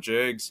 fish on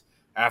jigs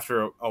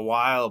after a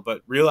while,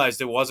 but realized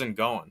it wasn't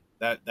going.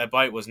 That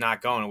bite was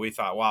not going, and we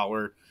thought, wow,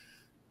 we're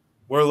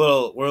a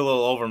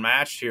little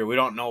overmatched here. We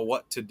don't know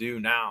what to do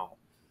now.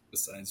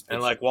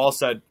 And like Wall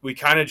said, we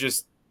kind of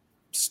just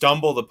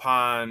stumbled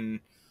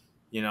upon,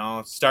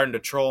 starting to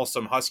troll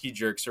some husky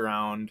jerks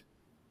around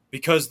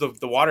because the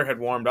water had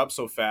warmed up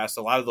so fast.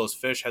 A lot of those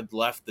fish had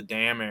left the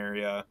dam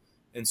area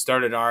and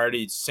started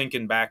already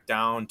sinking back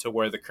down to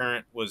where the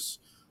current was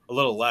a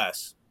little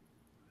less.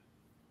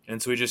 And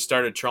so we just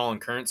started trolling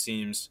current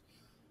seams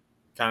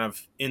kind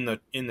of in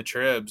the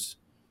tribs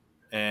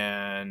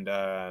and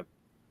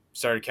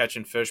started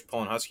catching fish,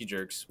 pulling husky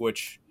jerks,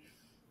 which,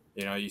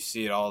 you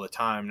see it all the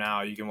time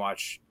now. You can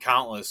watch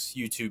countless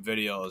YouTube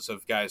videos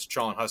of guys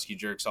trolling husky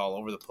jerks all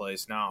over the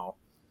place now.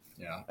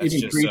 Yeah. It's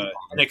just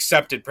an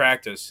accepted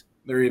practice.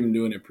 They're even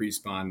doing it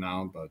pre-spawn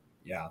now, but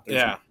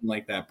there's nothing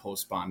like that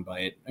post-spawn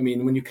bite. I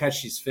mean, when you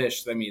catch these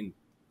fish,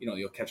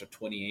 you'll catch a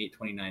 28,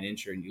 29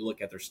 incher and you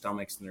look at their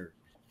stomachs and their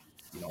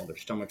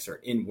stomachs are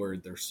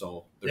inward. They're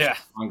so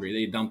hungry.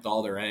 They dumped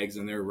all their eggs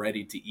and they're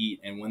ready to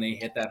eat. And when they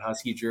hit that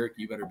husky jerk,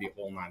 you better be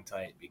holding on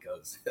tight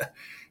because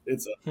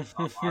it's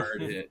a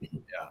hard hit.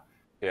 Yeah.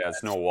 Yeah,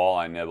 it's no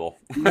walleye nibble.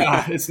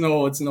 Yeah, it's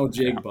no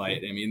jig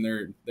bite. I mean,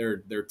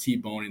 they're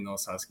T-boning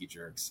those husky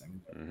jerks.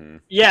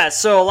 Yeah,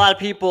 so a lot of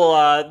people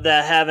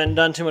that haven't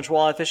done too much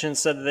walleye fishing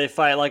said that they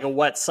fight like a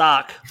wet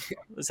sock.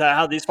 Is that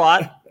how these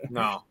fought?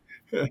 No.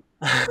 You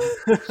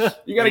got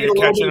to get a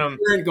little bit of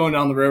current going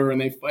down the river, and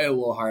they fight a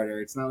little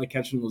harder. It's not like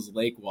catching those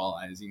lake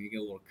walleyes. You get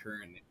a little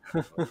current.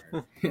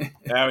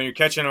 Yeah, when you're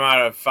catching them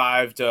out of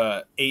 5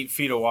 to 8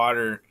 feet of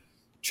water,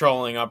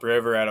 trolling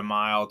upriver at a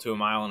mile to a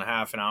mile and a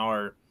half an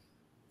hour,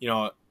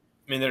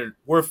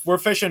 we're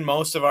fishing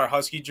most of our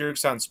husky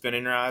jerks on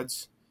spinning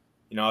rods.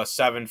 A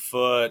 7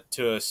 foot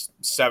to a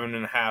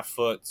 7.5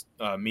 foot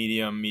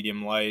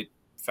medium light,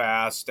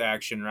 fast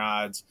action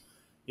rods.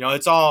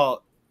 It's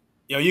all.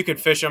 You could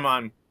fish them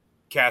on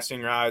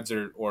casting rods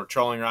or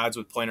trolling rods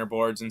with planer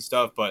boards and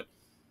stuff, but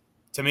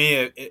to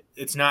me,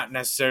 it's not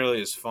necessarily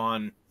as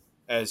fun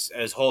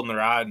as holding the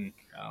rod and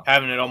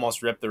having it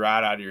almost rip the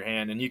rod out of your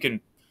hand.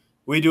 And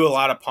we do a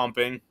lot of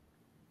pumping,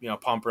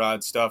 pump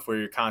rod stuff where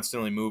you're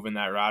constantly moving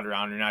that rod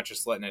around. You're not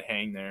just letting it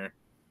hang there.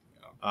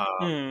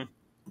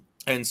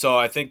 And so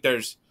I think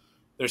there's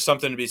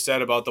something to be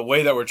said about the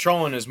way that we're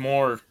trolling is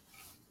more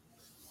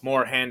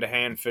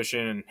hand-to-hand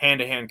fishing and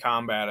hand-to-hand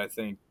combat, I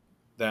think,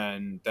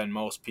 than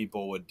most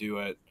people would do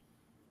it.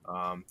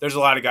 There's a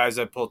lot of guys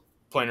that pull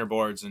planer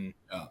boards and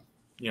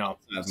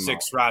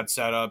 6 rod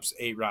setups,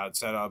 8 rod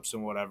setups,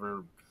 and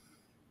whatever.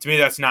 To me,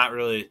 that's not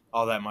really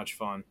all that much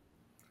fun.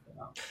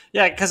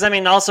 Yeah, because I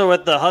mean, also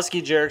with the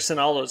husky jerks and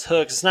all those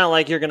hooks, it's not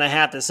like you're gonna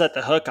have to set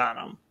the hook on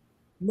them.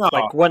 No,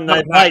 like when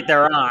the night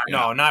they're on.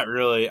 No, not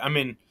really. I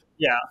mean,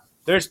 yeah,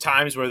 there's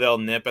times where they'll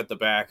nip at the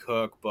back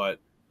hook, but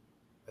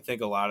I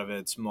think a lot of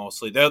it's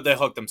mostly they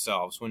hook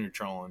themselves when you're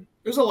trolling.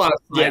 There's a lot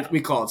of we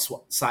call it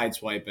side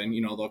swiping.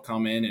 They'll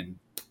come in and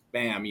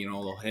bam,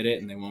 they'll hit it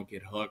and they won't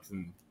get hooked,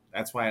 and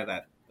that's why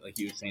that, like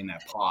you were saying,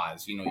 that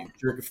pause. You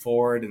jerk it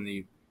forward and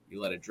you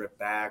let it drift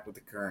back with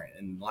the current.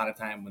 And a lot of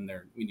time when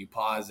you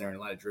pause there and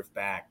let it drift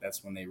back,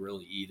 that's when they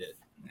really eat it.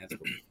 And that's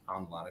what we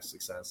found a lot of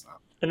success on.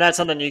 And that's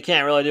something you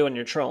can't really do when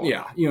you're trolling.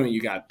 Yeah,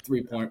 you got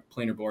 3-point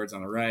planer boards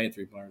on the right,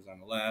 3 pointers on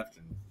the left,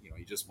 and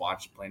you just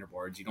watch the planer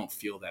boards. You don't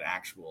feel that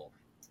actual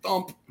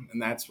thump,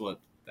 and that is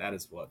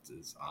what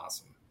is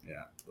awesome.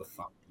 Yeah, the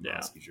thump.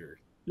 Yeah. Jerk.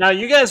 Now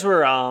you guys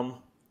were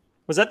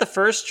was that the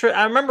first trip?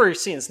 I remember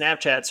seeing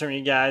Snapchats from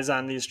you guys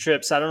on these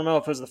trips. I don't know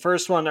if it was the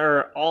first one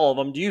or all of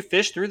them. Do you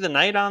fish through the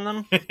night on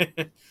them?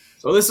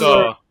 So this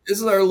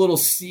is our little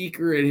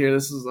secret here.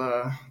 This is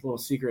a little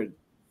secret.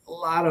 A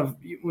lot of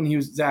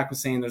Zack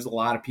was saying, there's a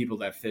lot of people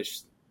that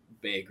fish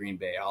Green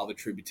Bay, all the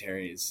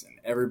tributaries, and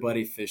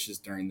everybody fishes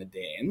during the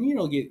day. And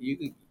you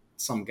get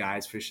some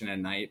guys fishing at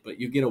night, but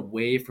you get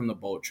away from the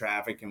boat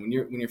traffic. And when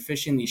you're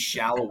fishing these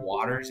shallow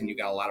waters and you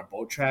got a lot of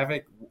boat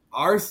traffic,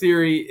 our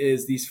theory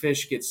is these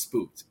fish get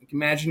spooked.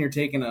 Imagine you're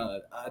taking a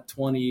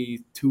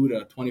 22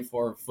 to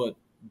 24 foot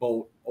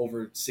boat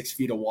over 6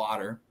 feet of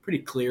water, pretty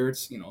clear.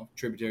 It's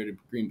tributary to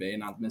Green Bay,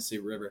 not the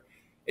Mississippi River.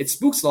 It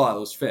spooks a lot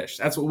of those fish.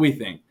 That's what we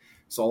think.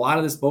 So a lot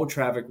of this boat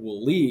traffic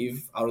will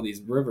leave out of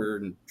these river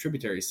and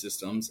tributary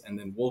systems, and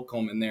then we'll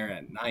come in there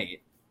at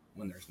night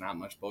when there's not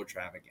much boat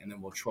traffic, and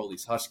then we'll troll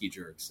these husky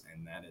jerks.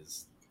 And that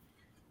is,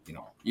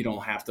 you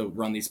don't have to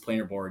run these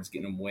planer boards,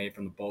 getting them away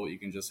from the boat. You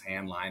can just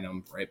hand line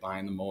them right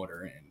behind the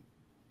motor, and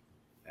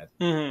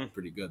that's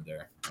pretty good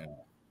there. Yeah.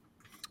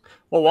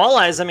 Well,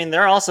 walleyes, I mean,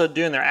 they're also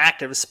doing their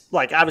actives.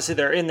 Like, obviously,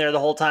 they're in there the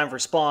whole time for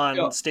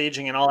spawn,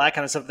 staging, and all that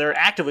kind of stuff. They're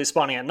actively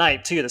spawning at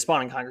night, too, the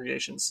spawning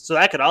congregations. So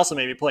that could also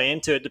maybe play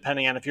into it,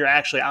 depending on if you're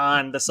actually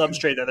on the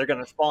substrate that they're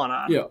going to spawn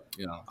on. Yeah.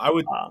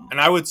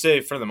 I would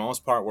say, for the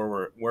most part,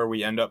 where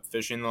we end up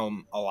fishing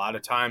them, a lot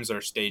of times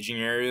are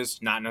staging areas,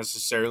 not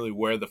necessarily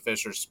where the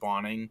fish are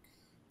spawning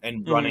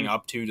and running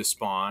up to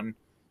spawn.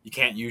 You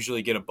can't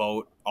usually get a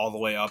boat all the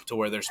way up to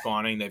where they're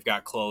spawning. They've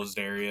got closed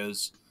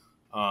areas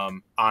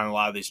on a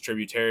lot of these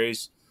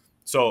tributaries.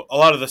 So a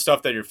lot of the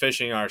stuff that you're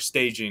fishing are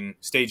staging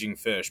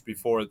fish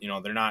before,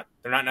 they're not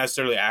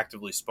necessarily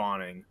actively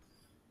spawning.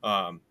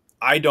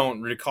 I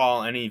don't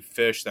recall any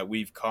fish that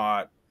we've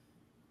caught.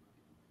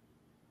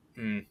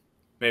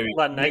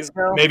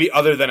 Maybe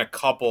other than a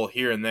couple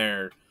here and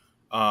there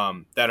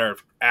that are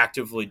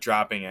actively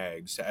dropping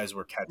eggs as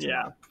we're catching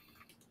them.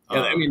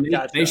 Yeah, I mean,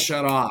 they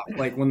shut off.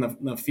 Like when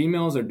the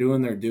females are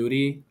doing their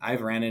duty, I've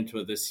ran into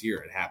it this year.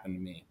 It happened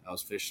to me. I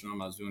was fishing them.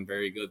 I was doing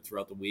very good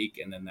throughout the week.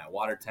 And then that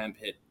water temp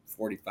hit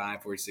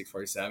 45, 46,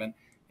 47.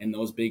 And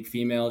those big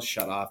females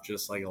shut off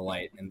just like a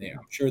light. And I'm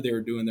sure they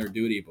were doing their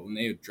duty. But when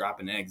they were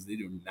dropping eggs, they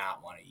do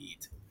not want to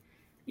eat.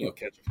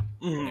 Catch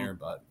them there.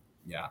 But,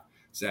 yeah.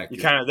 Exactly.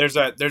 There's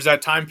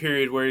that time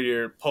period where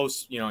you're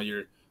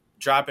you're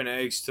dropping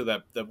eggs to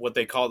the what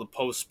they call the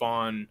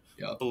post-spawn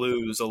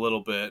blues a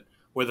little bit,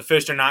 where the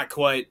fish are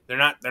they're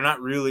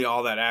not really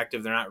all that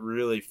active. They're not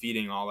really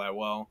feeding all that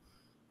well.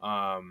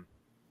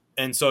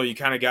 And so you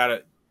kind of got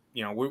to,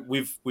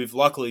 we've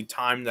luckily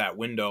timed that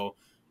window,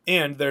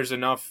 and there's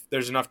enough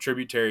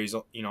tributaries,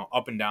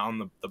 up and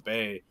down the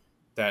bay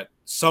that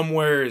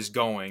somewhere is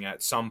going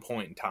at some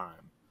point in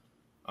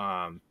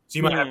time. So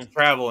you might have to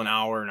travel an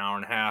hour and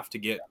a half to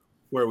get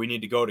where we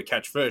need to go to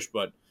catch fish.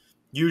 But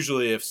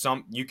usually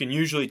you can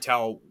usually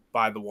tell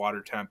by the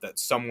water temp that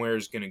somewhere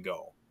is going to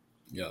go.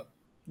 Yeah.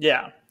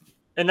 Yeah.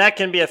 And that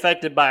can be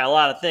affected by a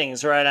lot of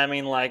things, right? I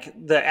mean, like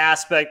the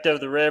aspect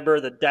of the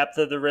river, the depth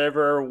of the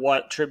river,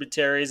 what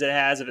tributaries it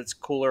has, if it's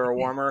cooler or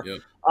warmer. Yep.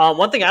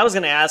 One thing I was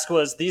going to ask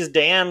was these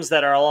dams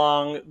that are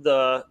along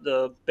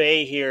the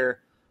bay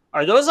here,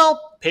 are those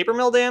all paper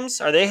mill dams?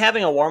 Are they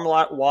having a warm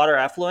water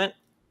effluent?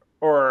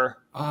 Or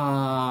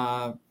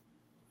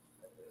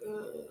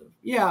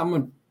yeah,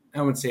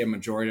 I would say a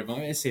majority of them.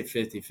 I say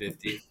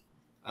 50-50.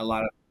 A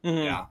lot of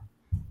yeah.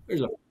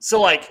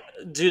 So like,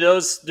 do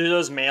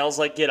those males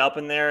like get up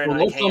in there and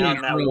like hang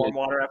on that warm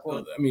water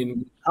effluent? I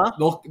mean,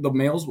 the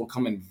males will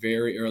come in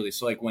very early.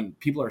 So like when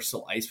people are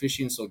still ice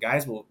fishing, so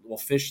guys will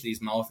fish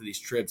these mouth of these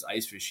tribs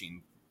ice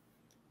fishing.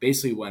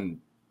 Basically, when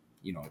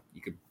you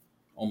could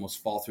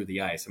almost fall through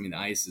the ice. I mean, the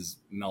ice is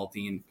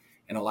melting,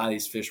 and a lot of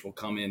these fish will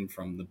come in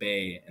from the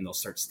bay and they'll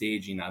start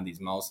staging on these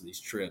mouths of these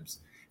tribs.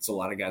 So a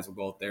lot of guys will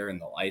go out there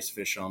and they'll ice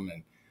fish them,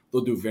 and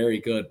they'll do very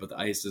good, but the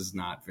ice is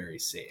not very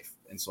safe.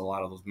 And so a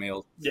lot of those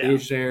males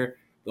stage there,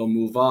 they'll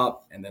move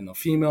up, and then the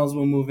females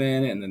will move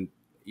in, and then,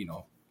 you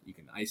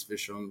can ice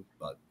fish them.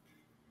 But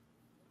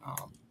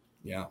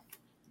Yeah.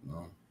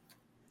 No.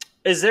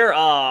 Is there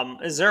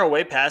a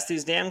way past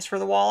these dams for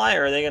the walleye,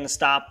 or are they going to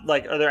stop?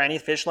 Like, are there any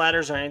fish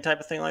ladders or any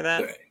type of thing like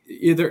that?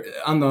 Either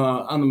on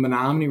the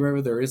Menominee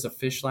River, there is a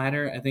fish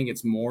ladder. I think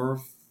it's more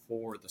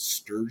for the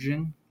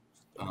sturgeon.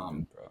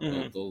 And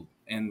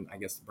I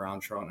guess the brown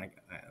trout.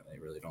 They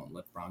really don't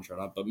lift brown trout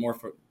up, but more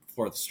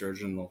for the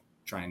sturgeon. They'll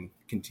try and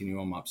continue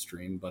them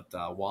upstream. But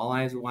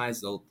walleyes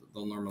wise, they'll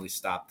normally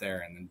stop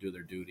there and then do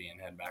their duty and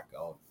head back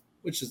out,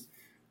 which is,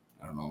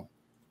 I don't know.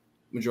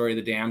 Majority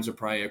of the dams are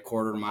probably a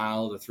quarter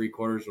mile to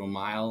 3/4 of a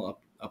mile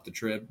up the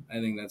trib. I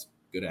think that's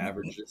good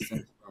average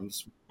distance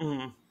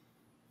from.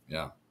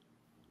 Yeah.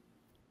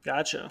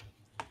 Gotcha.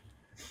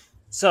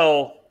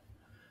 So,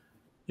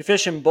 you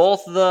fishing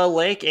both the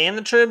lake and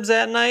the tribs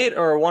at night,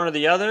 or one or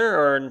the other,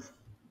 or?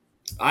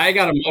 I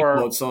got a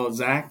boat, so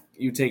Zach,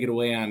 you take it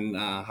away on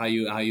how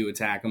you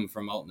attack them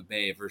from out in the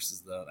bay versus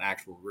the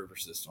actual river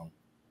system.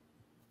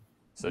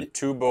 So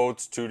 2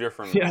 boats, 2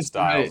 different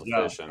styles of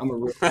fishing. I'm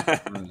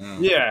a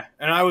yeah,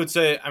 and I would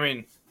say, I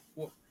mean,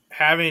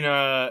 having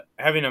a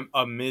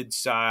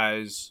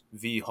mid-size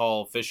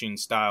V-hull fishing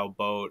style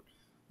boat,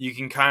 you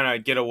can kind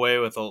of get away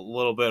with a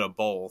little bit of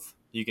both.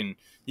 You can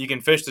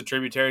fish the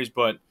tributaries,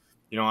 but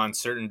on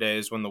certain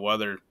days when the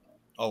weather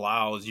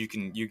allows, you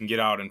can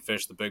get out and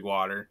fish the big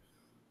water.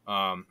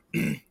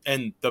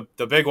 And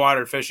the big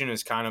water fishing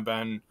has kind of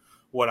been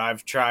what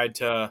I've tried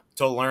to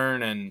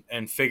learn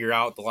and figure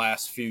out the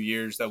last few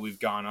years that we've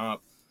gone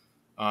up.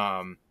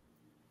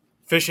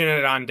 Fishing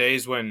it on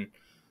days when,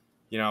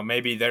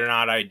 maybe they're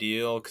not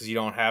ideal because you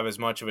don't have as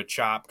much of a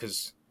chop,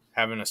 because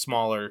having a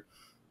smaller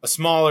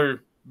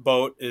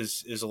boat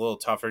is a little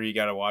tougher. You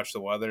got to watch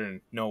the weather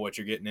and know what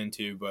you're getting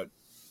into. But,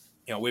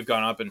 we've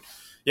gone up and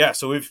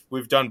so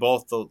we've done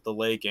both the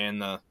lake and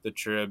the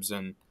tribs,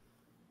 and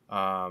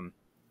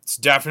it's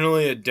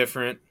definitely a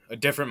different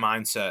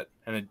mindset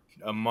and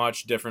a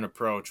much different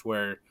approach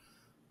where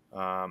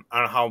I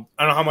don't know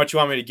how much you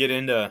want me to get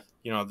into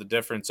the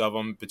difference of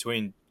them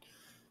between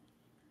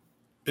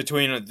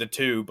the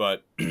two,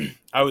 but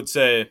I would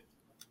say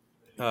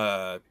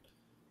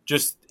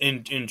just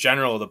in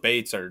general the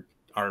baits are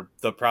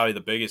probably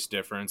the biggest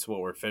difference what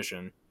we're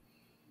fishing.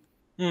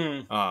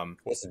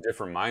 What's the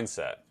different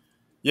mindset?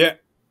 Yeah,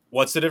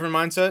 what's the different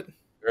mindset?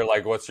 Or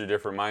what's your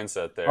different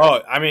mindset there?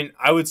 Oh, I mean,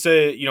 I would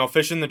say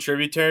fishing the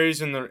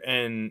tributaries and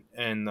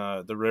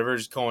the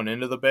rivers going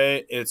into the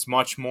bay, it's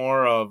much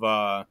more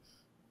of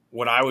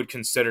what I would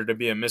consider to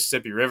be a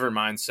Mississippi River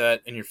mindset,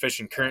 and you're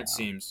fishing current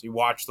seams. You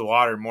watch the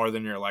water more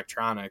than your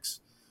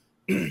electronics,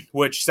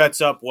 which sets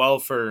up well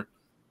for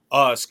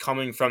us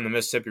coming from the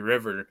Mississippi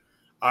River.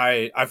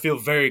 I feel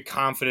very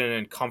confident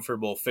and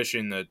comfortable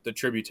fishing the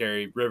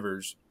tributary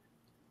rivers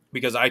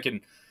because I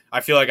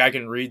feel like I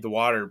can read the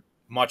water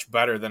much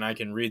better than I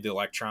can read the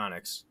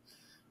electronics.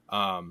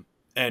 And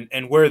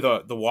where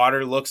the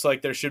water looks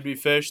like there should be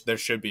fish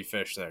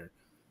there.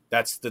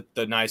 That's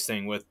the nice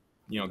thing with,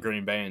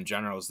 Green Bay in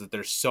general, is that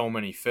there's so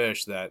many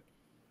fish that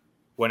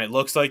when it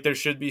looks like there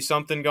should be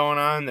something going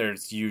on,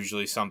 there's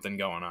usually something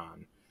going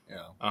on.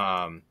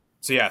 Yeah.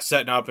 So yeah,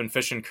 setting up and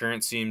fishing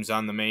current seams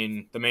on the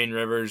main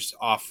rivers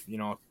off,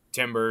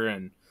 timber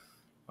and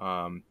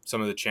some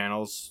of the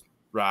channels,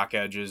 rock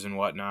edges and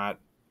whatnot.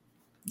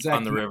 Zach,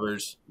 on the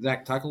rivers.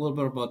 Zach, talk a little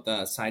bit about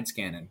the side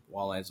scanning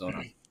walleyes out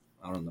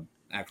on the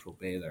actual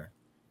bay there.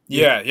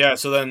 Yeah.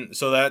 So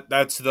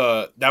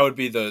that would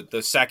be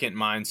the second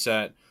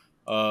mindset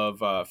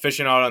of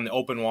fishing out on the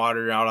open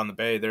water out on the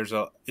bay.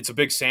 It's a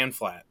big sand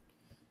flat.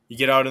 You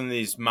get out in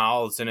these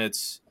mouths and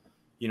it's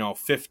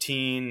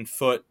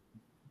 15-foot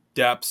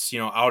depths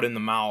out in the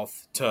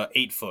mouth to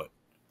 8 foot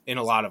in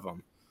a lot of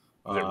them.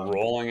 Is it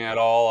rolling at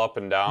all up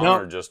and down,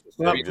 or just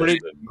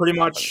pretty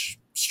much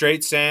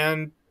straight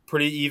sand?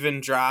 Pretty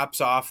even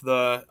drops off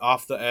the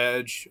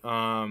edge,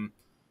 and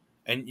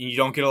you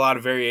don't get a lot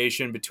of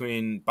variation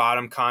between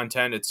bottom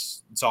content.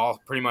 It's all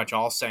pretty much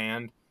all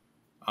sand.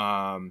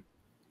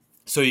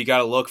 So you got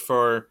to look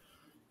for,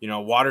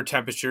 water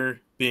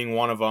temperature being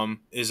one of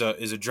them is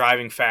a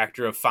driving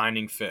factor of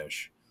finding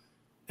fish.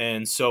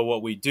 And so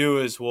what we do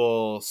is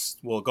we'll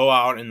go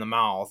out in the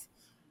mouth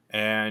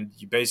and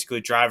you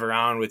basically drive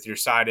around with your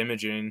side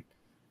imaging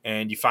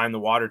and you find the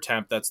water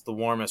temp that's the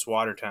warmest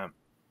water temp.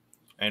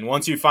 And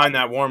once you find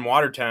that warm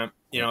water temp,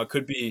 it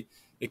could be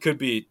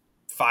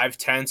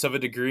 0.5 of a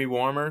degree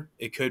warmer.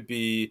 It could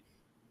be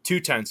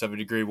 0.2 of a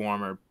degree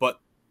warmer. But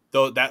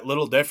though that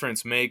little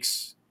difference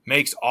makes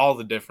all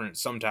the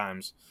difference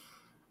sometimes.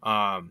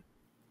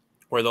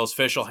 Where those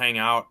fish will hang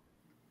out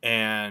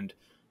and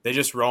they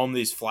just roam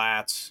these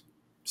flats,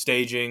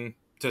 staging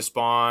to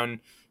spawn,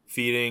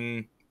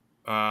 feeding,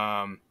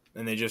 and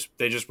they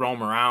just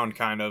roam around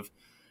kind of.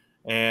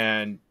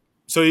 And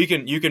so you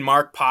can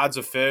mark pods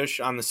of fish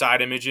on the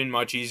side imaging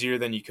much easier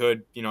than you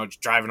could,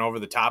 just driving over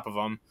the top of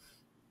them,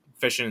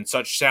 fishing in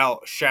such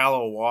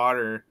shallow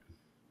water.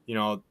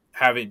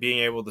 Being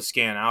able to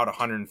scan out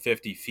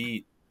 150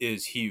 feet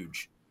is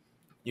huge.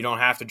 You don't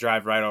have to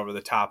drive right over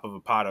the top of a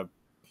pot of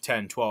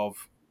 10,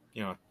 12,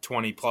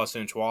 20 plus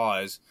inch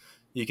walleyes.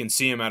 You can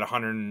see them at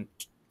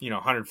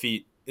 100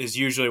 feet is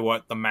usually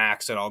what the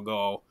max that I'll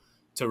go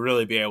to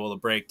really be able to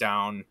break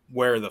down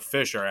where the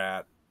fish are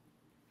at.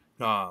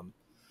 So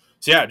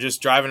yeah,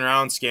 just driving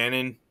around,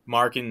 scanning,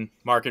 marking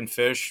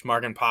fish,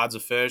 marking pods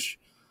of fish.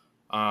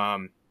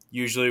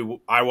 Usually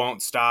I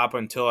won't stop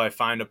until I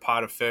find a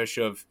pod of fish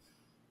of,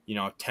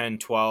 10,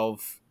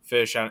 12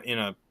 fish in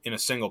a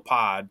single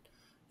pod,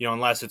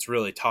 unless it's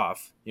really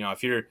tough.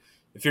 If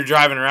you're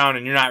driving around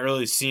and you're not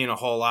really seeing a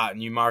whole lot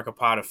and you mark a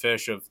pod of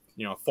fish of,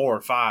 4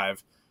 or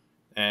 5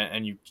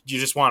 and you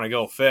just want to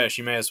go fish,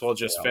 you may as well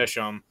just fish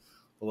them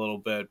a little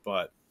bit.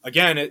 But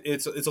again,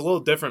 it's a little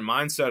different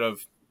mindset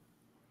of,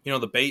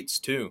 the baits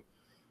too.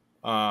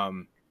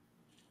 In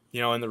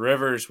the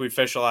rivers, we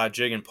fish a lot of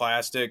jig and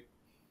plastic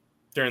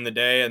during the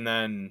day, and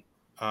then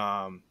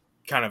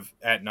kind of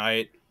at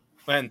night.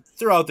 And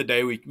throughout the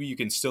day, you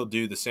can still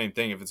do the same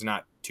thing if it's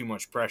not too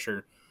much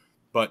pressure.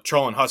 But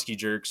trolling husky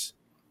jerks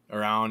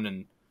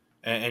around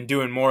and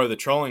doing more of the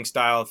trolling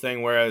style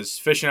thing, whereas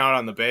fishing out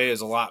on the bay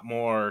is a lot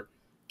more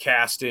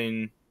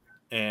casting,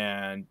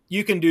 and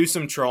you can do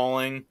some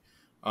trolling,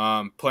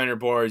 planer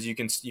boards. You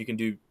can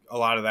do a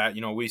lot of that.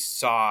 We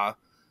saw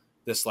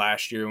this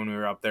last year when we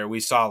were up there, we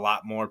saw a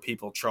lot more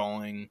people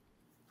trolling,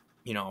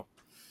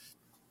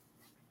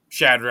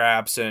 shad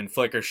wraps and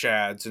flicker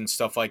shads and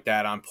stuff like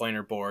that on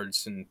planer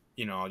boards, and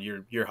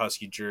your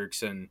husky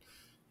jerks and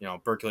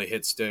Berkeley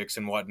hit sticks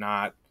and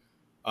whatnot.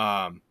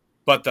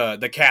 But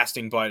the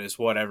casting bite is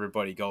what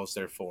everybody goes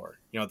there for.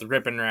 The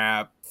rip and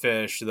wrap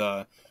fish,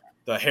 the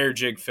hair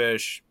jig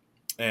fish,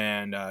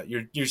 and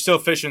you're still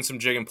fishing some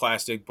jig and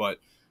plastic, but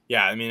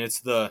yeah, I mean it's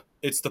the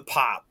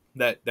pop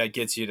that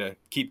gets you to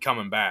keep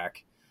coming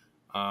back.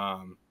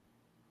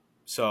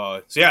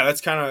 So yeah,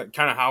 that's kind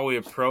of how we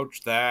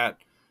approach that.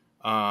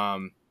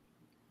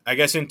 I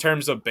guess in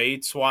terms of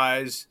baits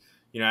wise,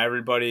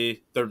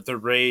 everybody, the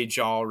rage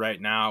all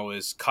right now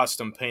is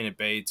custom painted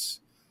baits.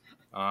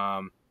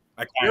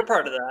 You're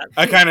part of that.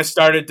 I kind of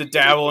started to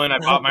dabble in. I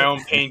bought my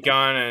own paint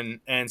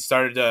gun and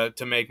started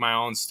to make my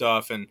own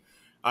stuff, and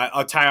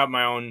I'll tie up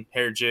my own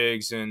hair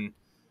jigs and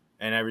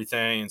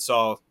everything. And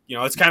so,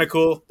 it's kind of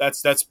cool.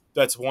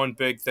 That's one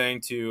big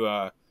thing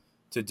to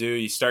do.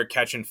 You start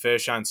catching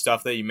fish on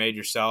stuff that you made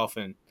yourself,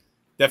 and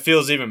that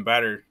feels even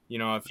better.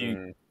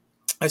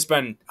 I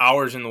spend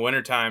hours in the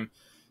wintertime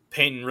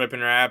painting ripping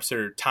wraps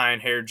or tying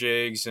hair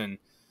jigs and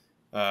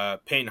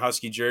painting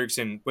husky jerks.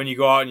 And when you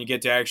go out and you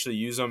get to actually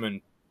use them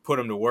and put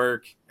them to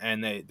work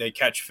and they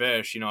catch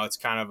fish, it's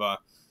kind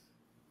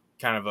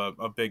of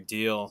a big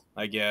deal,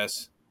 I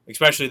guess,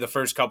 especially the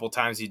first couple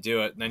times you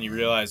do it. And then you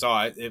realize,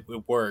 it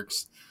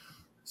works.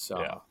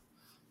 So,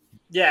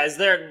 yeah. Is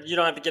there, you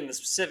don't have to get into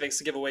specifics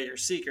to give away your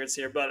secrets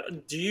here,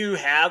 but do you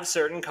have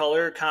certain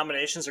color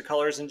combinations or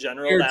colors in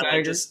general that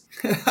would just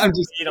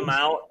eat them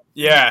out?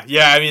 Yeah.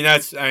 I mean,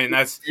 that's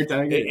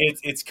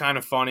it's kind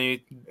of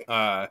funny.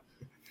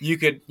 You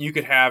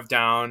could have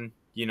down,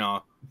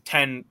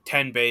 10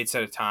 baits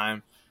at a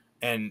time,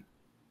 and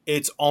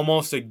it's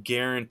almost a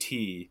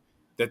guarantee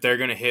that they're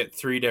going to hit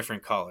 3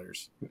 different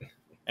colors,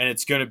 and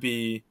it's going to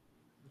be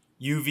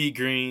UV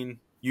green,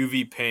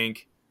 UV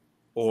pink,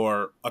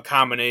 or a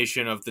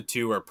combination of the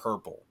two, or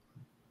purple.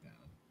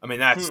 I mean,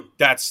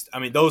 that's I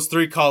mean, those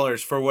 3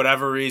 colors for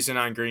whatever reason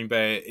on Green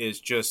Bay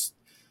is just,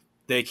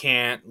 they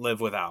can't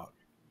live without.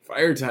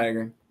 Fire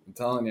tiger, I'm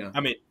telling you.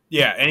 I mean,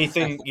 yeah,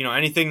 anything,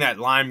 anything that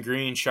lime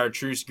green,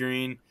 chartreuse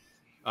green,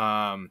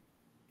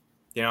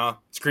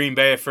 it's Green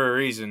Bay for a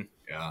reason.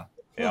 Yeah.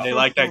 They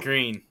like that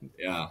green.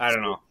 Yeah. I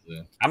don't know.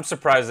 I'm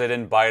surprised they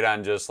didn't bite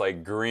on just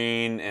like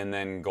green and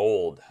then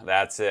gold.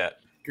 That's it.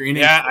 Green.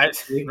 Yeah,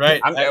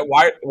 right.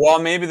 Why? Well,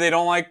 maybe they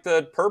don't like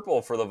the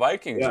purple for the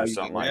Vikings or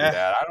something like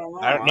that. I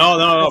don't know.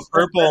 No.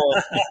 Purple.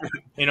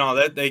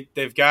 That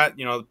they've got.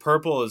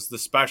 Purple is the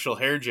special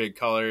hair jig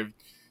color.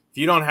 If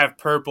you don't have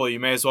purple, you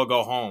may as well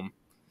go home.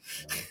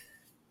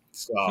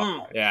 So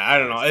yeah, I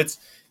don't know.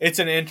 It's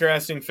an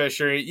interesting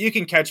fishery. You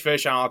can catch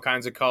fish on all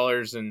kinds of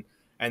colors and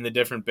the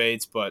different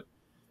baits, but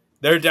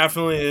there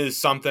definitely is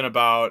something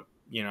about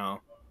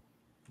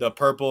the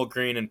purple,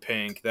 green, and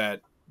pink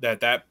that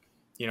that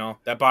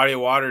body of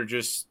water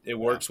just, it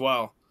works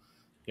well.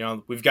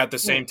 We've got the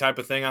same type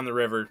of thing on the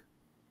river,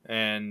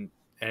 and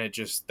it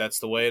just, that's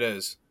the way it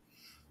is.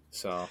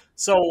 So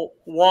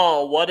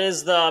Wahl, what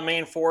is the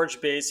main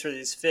forage base for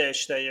these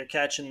fish that you're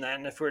catching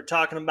then? If we're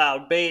talking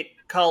about bait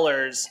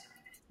colors,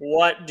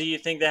 what do you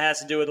think that has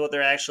to do with what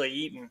they're actually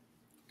eating?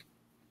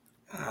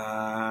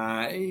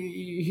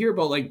 You hear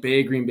about like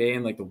Bay, Green Bay,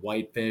 and like the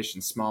whitefish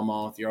and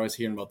smallmouth. You're always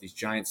hearing about these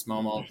giant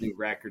smallmouth, new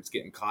records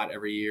getting caught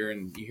every year,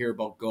 and you hear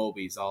about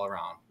gobies all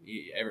around.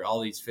 All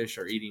these fish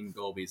are eating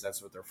gobies.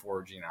 That's what they're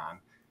foraging on.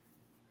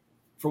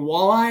 For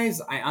walleyes,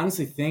 I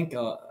honestly think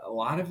a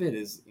lot of it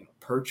is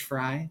perch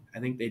fry. I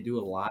think they do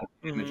a lot of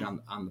damage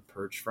on the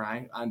perch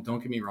fry.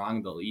 Don't get me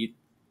wrong; they'll eat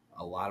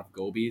a lot of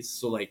gobies.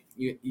 So like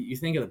you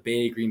think of the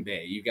Bay, Green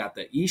Bay. You got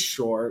the East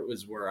Shore,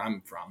 is where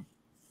I'm from,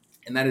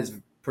 and that is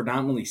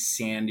predominantly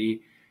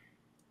sandy,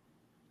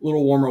 a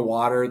little warmer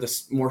water. The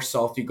more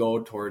south you go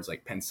towards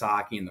like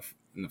Pensaki and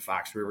in the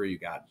Fox River, you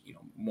got,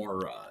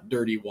 more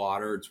dirty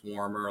water. It's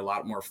warmer, a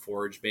lot more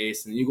forage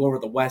based. And you go over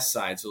the west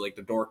side, so like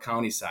the Door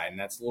County side, and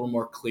that's a little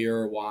more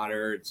clear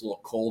water. It's a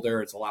little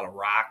colder. It's a lot of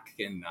rock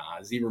and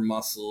zebra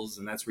mussels,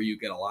 and that's where you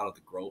get a lot of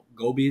the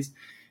gobies.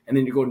 And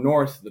then you go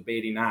north, the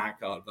Beatty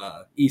Knock,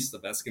 east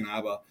of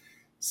Escanaba,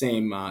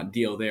 same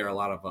deal there. A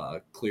lot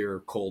of clear,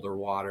 colder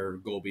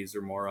water. Gobies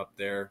are more up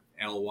there.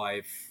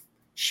 Alewife,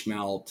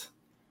 Schmelt.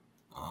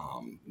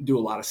 Do a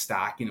lot of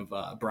stocking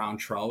of brown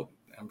trout.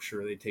 I'm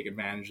sure they take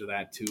advantage of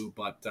that too.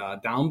 But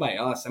down by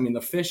us, I mean, the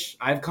fish,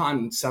 I've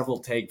caught several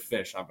tagged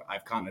fish.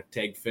 I've caught a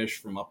tagged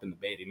fish from up in the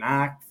Beatty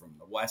Knock, from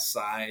the west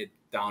side,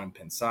 down in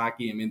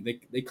Pensaki. I mean,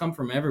 they come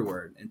from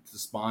everywhere and to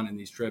spawn in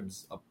these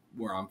tribs up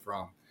where I'm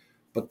from.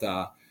 But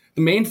the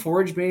main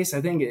forage base,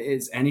 I think,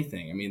 is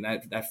anything. I mean,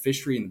 that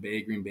fishery in the Bay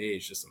of Green Bay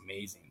is just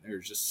amazing.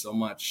 There's just so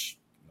much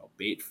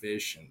bait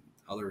fish and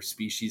other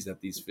species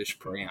that these fish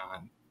prey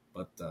on.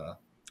 But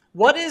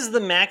what is the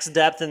max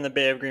depth in the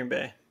Bay of Green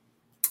Bay?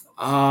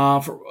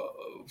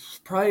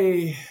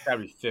 Probably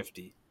gotta be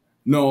 50.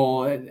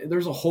 No,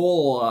 there's a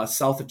hole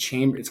south of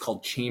Chamber. It's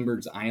called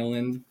Chambers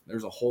Island.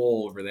 There's a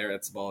hole over there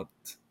that's about,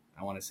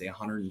 I want to say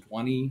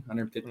 120,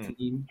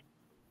 115.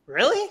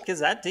 Really? Is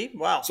that deep?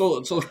 Wow.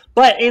 So,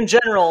 but in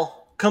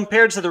general,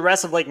 compared to the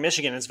rest of Lake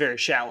Michigan, it's very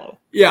shallow.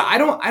 Yeah, I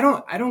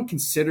don't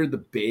consider the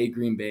Bay of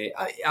Green Bay.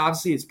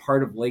 Obviously, it's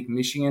part of Lake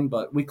Michigan,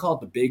 but we call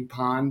it the Big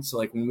Pond. So,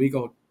 like when we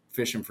go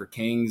fishing for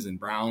kings and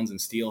browns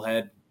and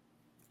steelhead.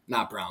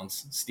 Not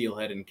browns,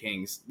 steelhead and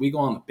kings. We go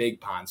on the Big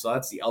Pond, so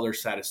that's the other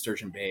side of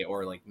Sturgeon Bay,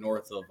 or like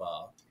north of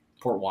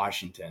Port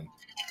Washington.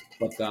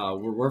 But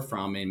where we're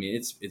from, I mean,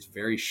 it's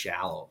very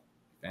shallow,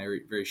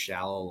 very very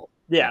shallow.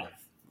 Yeah,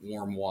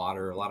 warm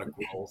water, a lot of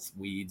growth,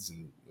 weeds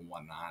and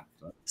whatnot.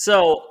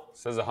 So it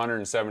says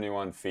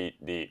 171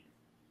 feet deep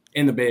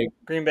in the Bay,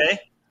 Green Bay.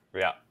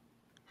 Yeah,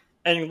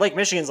 and Lake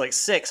Michigan's like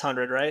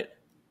 600, right?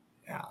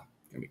 Yeah,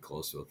 gonna be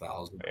close to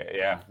 1,000.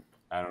 Yeah.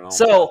 I don't know.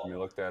 So let me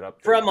look that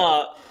up. From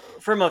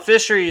a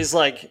fisheries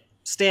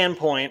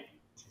standpoint,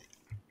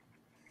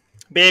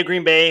 Bay of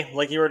Green Bay,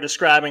 like you were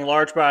describing,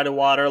 large body of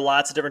water,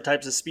 lots of different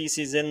types of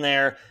species in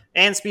there,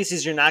 and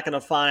species you're not going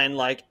to find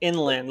like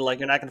inland. Like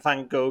you're not going to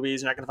find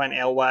gobies, you're not going to find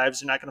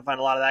alewives, you're not going to find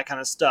a lot of that kind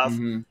of stuff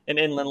in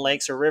inland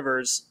lakes or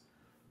rivers.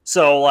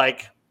 So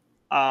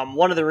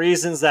one of the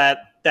reasons that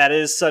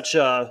is such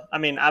a, I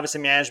mean,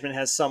 obviously management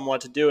has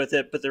somewhat to do with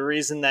it, but the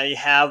reason that you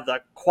have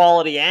the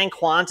quality and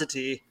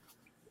quantity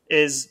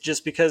is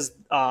just because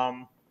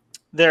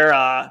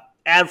they're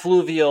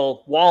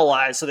adfluvial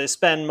walleye, so they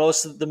spend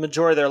the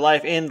majority of their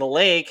life in the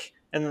lake,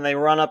 and then they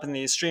run up in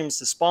these streams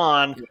to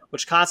spawn,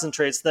 which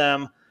concentrates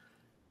them.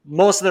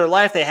 Most of their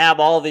life, they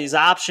have all these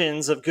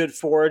options of good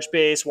forage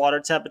base, water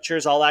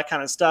temperatures, all that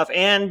kind of stuff.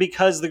 And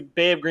because the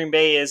Bay of Green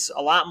Bay is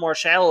a lot more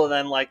shallow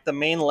than like the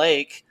main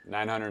lake,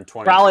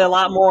 920, probably a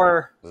lot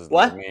more. This is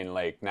what? The main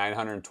lake,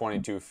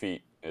 922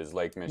 feet is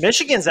Lake Michigan.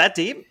 Michigan's that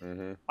deep?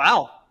 Mm-hmm.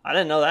 Wow. I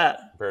didn't know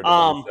that. Compared to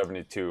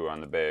 172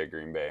 on the Bay of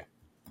Green Bay.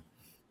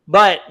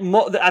 But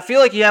I feel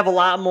like you have a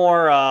lot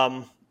more,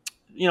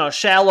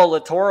 shallow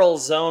littoral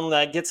zone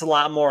that gets a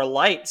lot more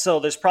light.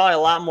 So there's probably a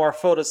lot more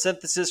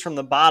photosynthesis from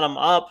the bottom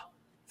up,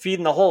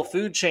 feeding the whole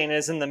food chain.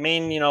 Is in the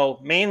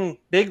main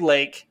big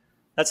lake.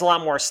 That's a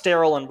lot more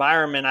sterile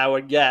environment, I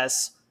would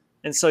guess.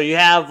 And so you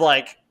have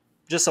like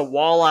just a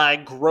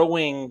walleye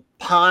growing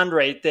pond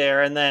right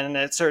there, and then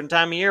at a certain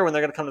time of year when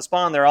they're going to come to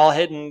spawn, they're all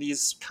hitting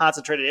these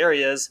concentrated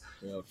areas.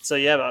 Yep. So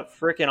you have a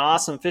freaking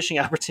awesome fishing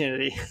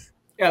opportunity.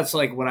 Yeah, it's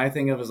like what I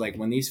think of is like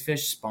when these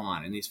fish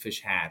spawn and these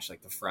fish hatch,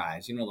 like the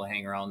fries, they'll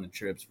hang around in the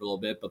trips for a little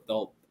bit, but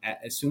they'll,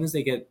 as soon as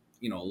they get,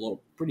 a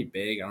little pretty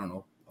big, I don't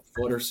know, a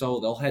foot or so,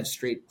 they'll head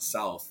straight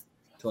south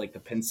to like the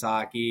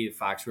Pensaki,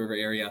 Fox River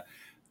area.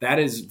 That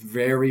is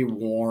very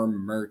warm,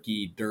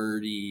 murky,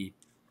 dirty,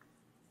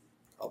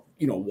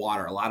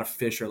 water. A lot of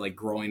fish are like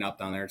growing up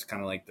down there. It's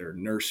kind of like their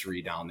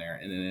nursery down there.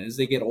 And then as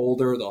they get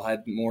older, they'll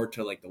head more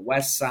to like the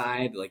west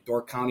side, like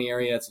Door County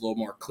area. It's a little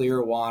more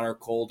clear water,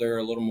 colder,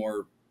 a little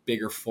more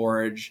bigger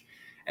forage.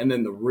 And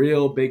then the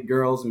real big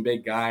girls and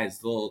big guys,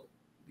 they'll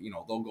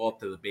go up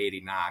to the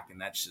Beatty Knock, and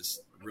that's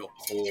just real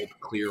cold,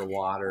 clear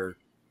water,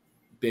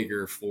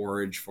 bigger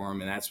forage for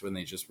them. And that's when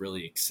they just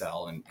really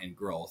excel in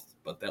growth.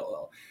 But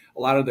a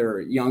lot of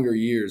their younger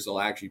years, they'll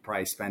actually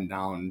probably spend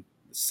down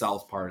the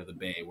south part of the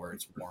bay where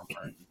it's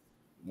warmer,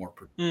 more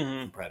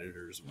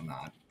predators and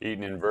whatnot.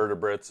 Eating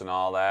invertebrates and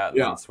all that,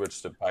 and then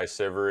switch to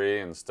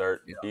piscivory and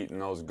start eating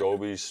those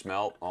gobies,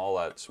 smelt, all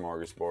that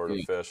smorgasbord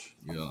of fish.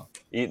 Yeah.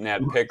 Eating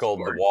that pickled,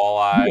 the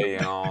walleye,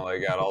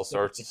 they got all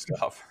sorts of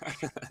stuff.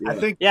 I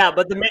think. Yeah,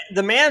 but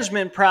the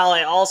management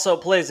probably also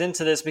plays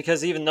into this,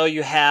 because even though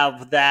you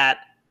have that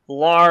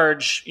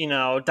large,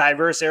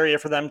 diverse area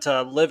for them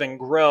to live and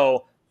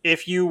grow,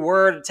 if you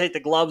were to take the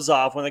gloves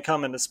off when they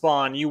come into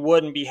spawn, you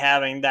wouldn't be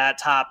having that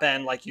top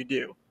end like you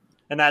do.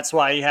 And that's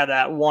why you have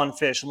that one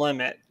fish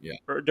limit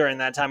during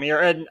that time of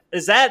year. And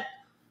is that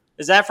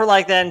for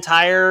like that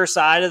entire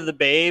side of the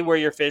bay where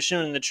you're fishing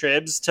in the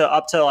tribs to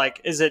up to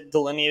like, is it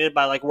delineated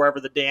by like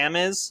wherever the dam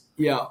is?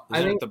 Yeah.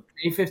 I think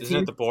isn't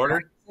it the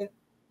border?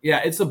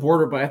 Yeah, it's the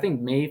border, but I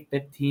think May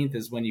 15th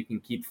is when you can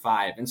keep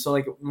 5. And so,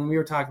 like, when we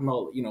were talking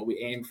about, we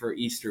aim for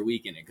Easter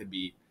weekend, it could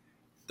be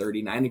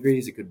 39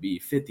 degrees, it could be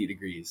 50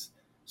 degrees.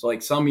 So,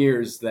 like, some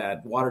years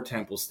that water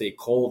temp will stay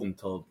cold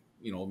until,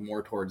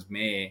 more towards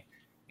May,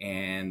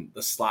 and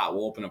the slot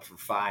will open up for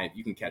 5.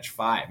 You can catch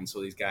 5. And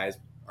so these guys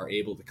are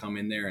able to come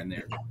in there and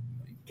they're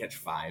catch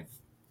 5,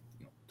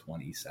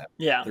 27,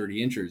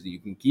 30 inches, and you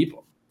can keep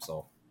them.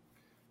 So,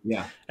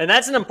 yeah. And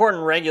that's an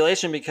important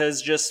regulation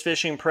because just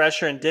fishing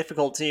pressure and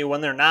difficulty when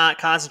they're not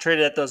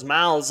concentrated at those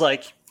mouths,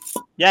 like,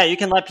 yeah, you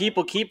can let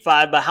people keep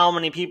 5, but how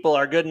many people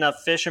are good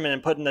enough fishermen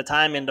and putting the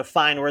time in to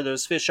find where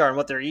those fish are and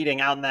what they're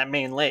eating out in that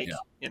main lake,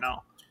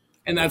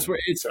 And that's where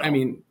it's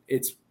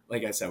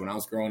like I said, when I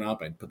was growing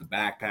up, I'd put the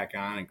backpack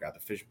on and grab the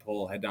fishing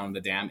pole, head down to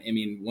the dam. I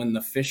mean, when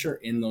the fish are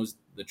in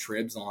the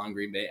tribs along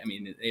Green Bay, I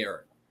mean,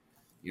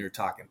 you're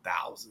talking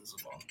thousands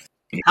of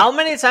them. How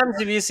many times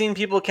have you seen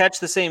people catch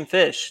the same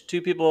fish?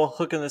 2 people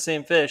hooking the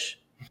same fish.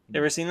 You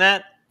ever seen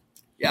that?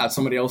 Yeah,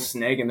 somebody else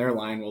snagging their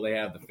line while they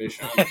have the fish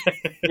on.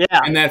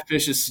 Yeah. And that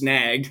fish is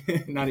snagged,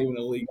 not even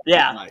illegal.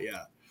 Yeah.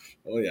 Yeah.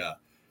 Oh, yeah.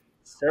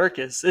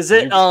 Circus. Is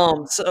it,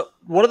 so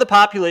what are the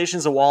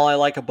populations of walleye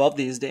like above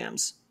these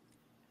dams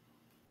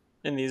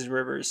in these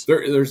rivers?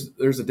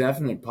 There's a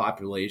definite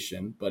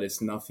population, but it's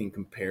nothing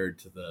compared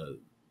to the,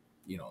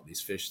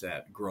 these fish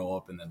that grow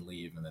up and then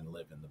leave and then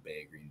live in the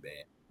Bay of Green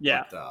Bay.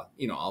 Yeah. But,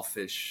 I'll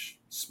fish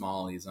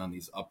smallies on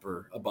these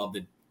above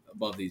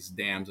these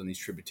dams and these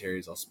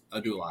tributaries.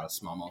 I'll do a lot of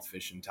smallmouth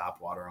fishing,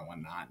 topwater and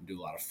whatnot, and do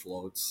a lot of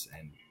floats.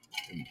 And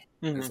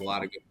there's a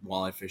lot of good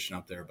walleye fishing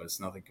up there, but it's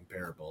nothing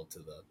comparable to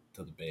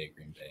the Bay of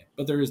Green Bay.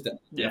 But there is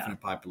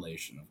definite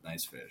population of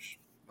nice fish.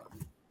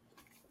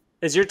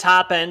 Is your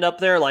top end up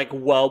there like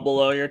well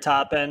below your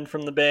top end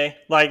from the Bay?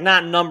 Like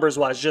not numbers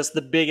wise, just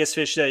the biggest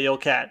fish that you'll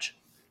catch.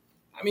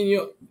 I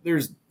mean,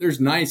 there's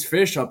nice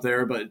fish up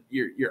there, but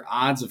your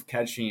odds of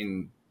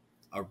catching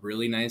a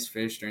really nice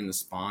fish during the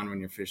spawn when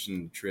you're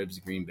fishing tribs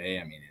Green Bay,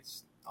 I mean,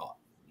 it's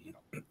you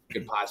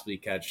could possibly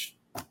catch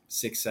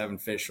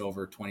 6-7 fish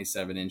over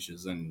 27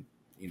 inches in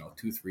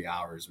 2-3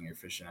 hours when you're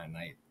fishing at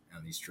night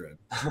on these tribs.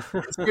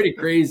 It's pretty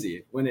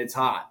crazy when it's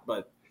hot,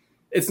 but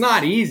it's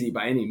not easy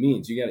by any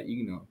means. You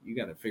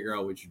got to figure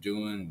out what you're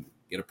doing and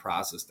get a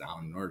process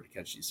down in order to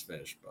catch these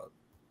fish. But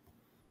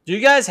do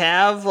you guys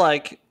have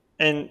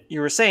and you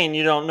were saying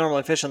you don't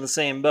normally fish on the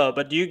same boat,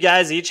 but do you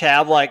guys each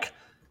have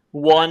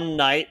one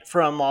night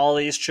from all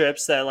these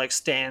trips that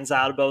stands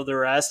out above the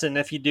rest? And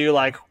if you do,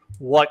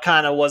 what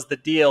kind of was the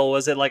deal?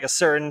 Was it a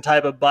certain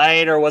type of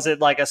bite, or was it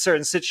a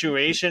certain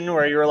situation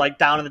where you were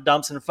down in the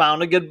dumps and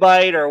found a good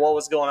bite, or what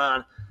was going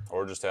on?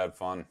 Or just had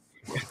fun.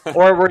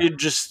 Or were you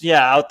just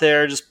out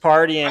there just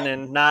partying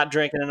and not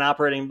drinking and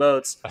operating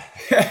boats?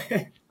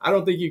 I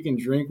don't think you can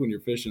drink when you're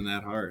fishing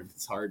that hard.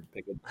 It's hard to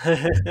pick up.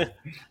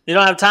 You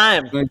don't have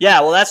time.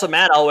 Yeah, well, that's what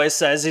Matt always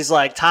says. He's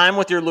like, time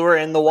with your lure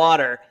in the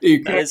water.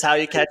 That is how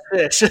you catch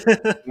fish.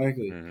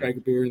 Exactly. Crack a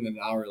beer, and then an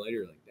hour later,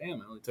 you're like,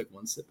 damn, I only took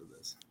 1 sip of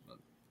this.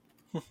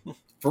 But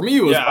for me,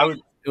 it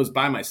was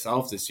by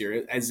myself this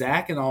year.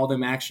 Zack and all of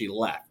them actually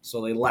left.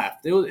 So they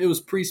left. It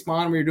was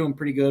pre-spawn. We were doing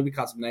pretty good. We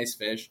caught some nice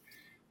fish.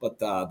 But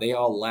they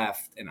all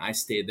left, and I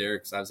stayed there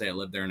because I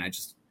lived there, and I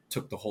just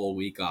took the whole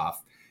week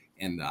off.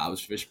 And I was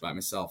fishing by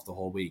myself the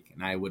whole week.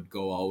 And I would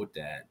go out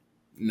at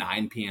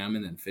 9 p.m.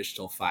 and then fish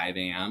till 5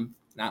 a.m.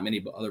 Not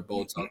many other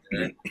boats out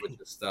there.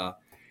 And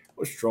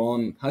was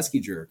trolling husky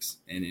jerks.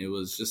 And it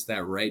was just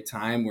that right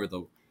time where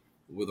the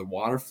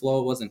water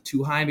flow wasn't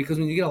too high. Because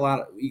when you get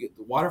the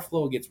water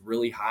flow gets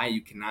really high,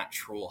 you cannot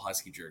troll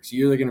husky jerks.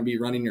 You're either going to be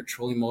running your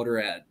trolling motor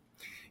at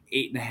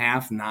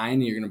 8.5, 9,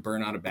 and you're going to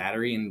burn out a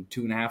battery in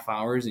 2.5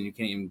 hours, and you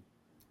can't even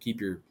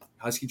keep your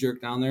husky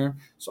jerk down there.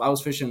 So I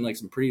was fishing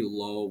some pretty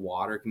low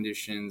water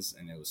conditions,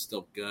 and it was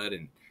still good,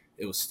 and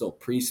it was still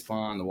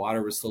pre-spawn. The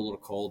water was still a little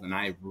cold, and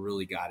I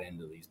really got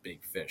into these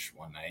big fish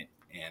one night,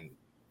 and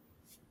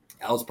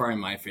that was probably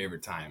my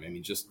favorite time. I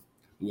mean, just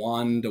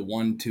 1 to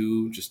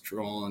 1.2, just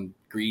trolling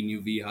green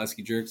UV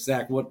husky jerks.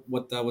 Zach, what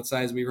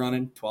size are we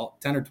running?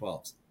 10 or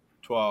 12s?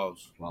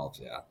 12s,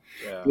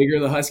 yeah. Bigger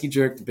the husky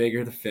jerk, the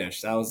bigger the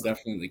fish. That was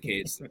definitely the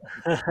case.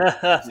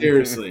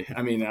 Seriously.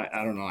 I mean,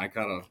 I don't know. I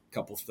caught a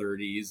couple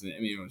 30s. I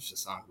mean, it was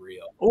just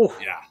unreal. Ooh.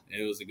 Yeah,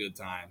 it was a good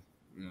time.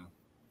 Yeah.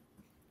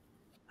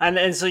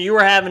 And so you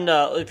were having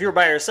to, if you were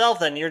by yourself,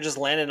 then you're just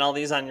landing all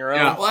these on your own.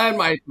 Yeah, well, I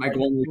had my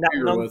golden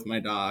retriever with my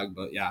dog,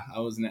 but yeah, I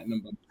was netting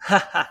them.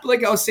 But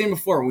like I was saying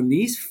before, when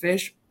these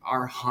fish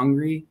are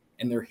hungry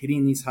and they're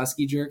hitting these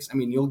husky jerks, I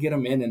mean, you'll get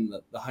them in, and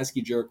the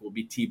husky jerk will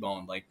be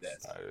T-boned like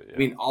this. Yeah. I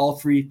mean, all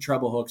 3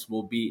 treble hooks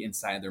will be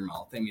inside their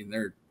mouth. I mean,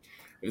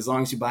 as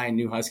long as you buy a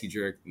new husky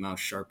jerk, now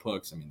sharp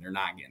hooks, I mean, they're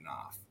not getting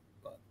off.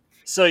 But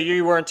so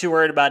you weren't too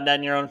worried about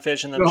netting your own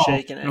fish and them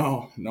shaking it?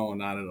 No,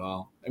 not at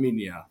all. I mean,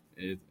 yeah,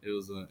 it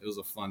was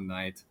a fun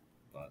night.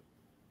 But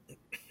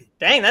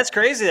dang, that's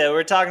crazy that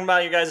we're talking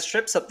about you guys'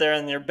 trips up there,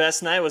 and your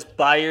best night was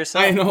by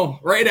yourself. I know.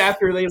 Right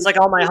after it's like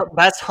all my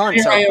best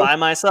hunts are by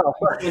myself.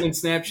 Sending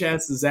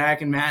Snapchats to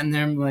Zach and Matt and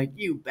them, like,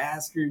 you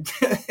bastard.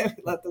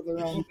 Left at the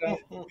wrong time.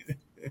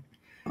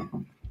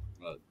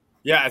 But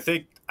Yeah, I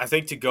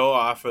think to go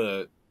off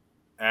of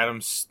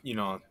Adam's,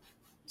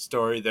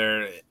 story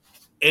there, it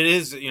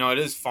is, it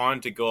is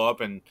fun to go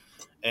up and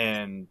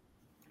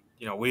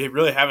we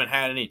really haven't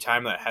had any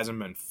time that hasn't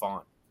been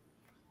fun.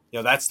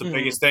 That's the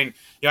biggest thing.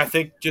 I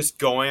think just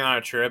going on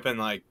a trip and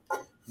like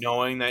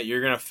knowing that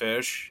you're gonna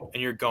fish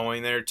and you're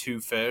going there to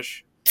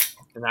fish,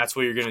 and that's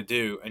what you're gonna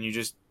do, and you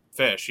just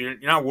fish. You're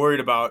not worried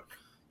about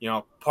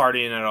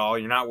partying at all.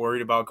 You're not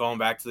worried about going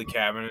back to the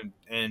cabin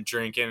and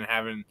drinking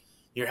and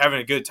you're having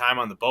a good time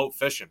on the boat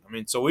fishing. I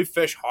mean, so we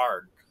fish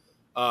hard.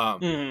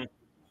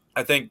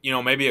 I think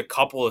maybe a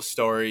couple of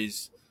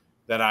stories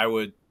that I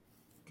would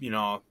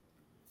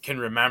can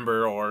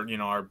remember or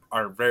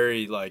are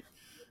very like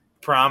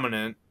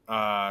prominent,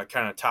 kind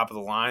of top of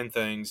the line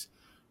things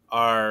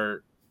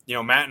are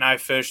Matt and I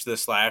fished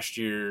this last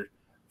year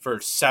for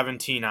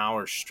 17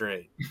 hours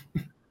straight.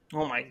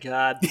 Oh my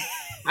God.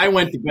 I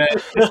went to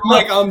bed. I'm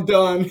like, I'm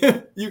done.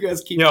 You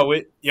guys keep.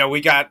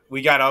 We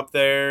got up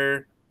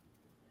there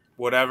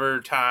whatever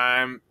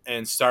time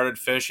and started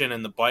fishing,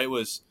 and the bite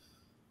was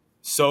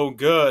so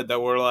good that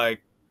we're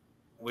like,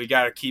 we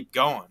got to keep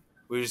going.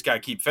 We just got to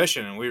keep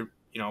fishing, and we're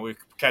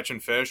catching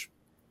fish,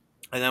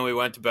 and then we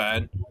went to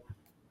bed,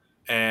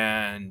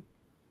 and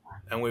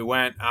we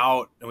went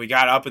out, and we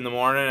got up in the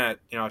morning at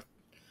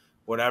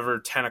whatever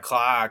 10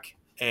 o'clock,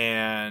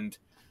 and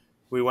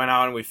we went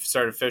out and we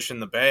started fishing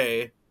the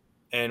bay,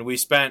 and we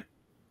spent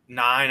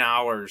 9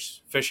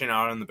 hours fishing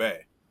out in the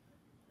bay,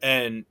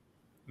 and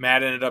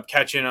Matt ended up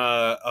catching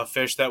a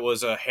fish that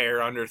was a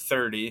hair under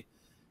 30,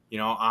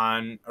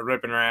 on a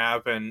rip and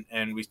wrap, and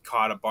we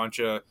caught a bunch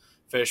of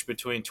fish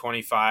between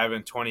 25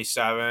 and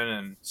 27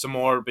 and some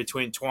more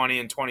between 20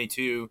 and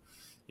 22,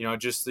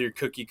 just your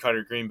cookie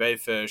cutter Green Bay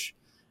fish.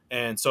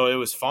 And so it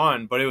was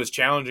fun, but it was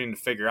challenging to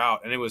figure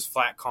out, and it was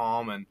flat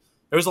calm, and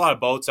there was a lot of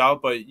boats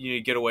out, but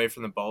you'd get away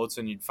from the boats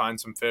and you'd find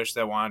some fish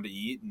that wanted to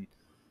eat. And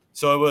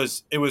so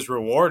it was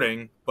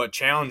rewarding, but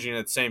challenging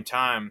at the same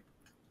time.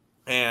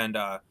 And,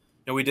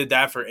 we did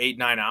that for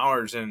 8-9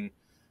 hours. And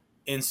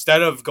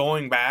instead of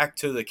going back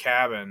to the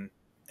cabin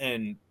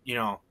and,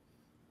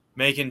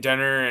 making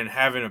dinner and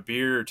having a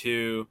beer or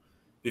two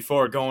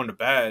before going to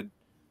bed,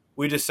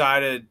 we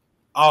decided,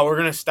 we're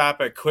going to stop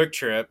at Quick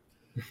Trip,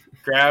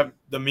 grab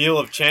the meal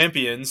of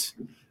champions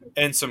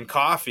and some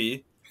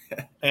coffee,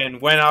 and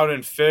went out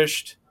and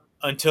fished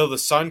until the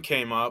sun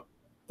came up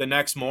the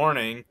next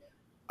morning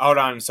out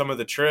on some of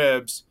the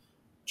tribs,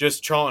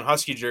 just trolling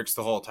husky jerks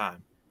the whole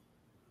time.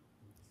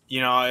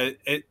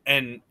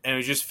 And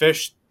we just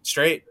fished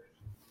straight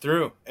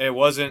through. It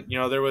wasn't,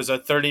 there was a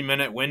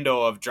 30-minute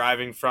window of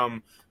driving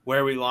from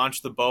where we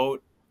launched the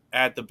boat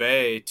at the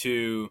bay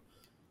to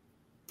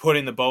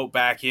putting the boat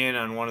back in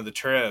on one of the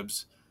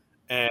tribs.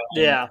 And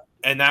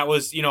that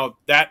was,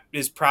 that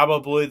is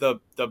probably the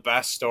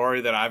best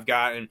story that I've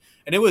got. And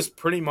it was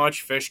pretty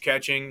much fish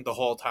catching the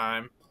whole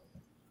time.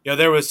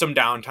 There was some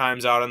down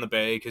times out on the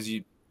bay because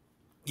you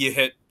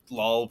hit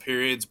lull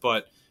periods,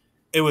 but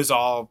it was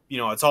all,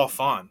 it's all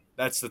fun.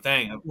 That's the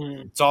thing.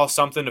 It's all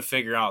something to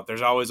figure out.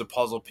 There's always a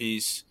puzzle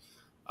piece.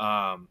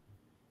 Can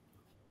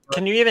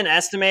you even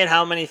estimate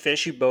how many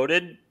fish you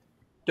boated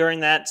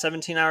during that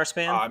 17-hour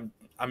span?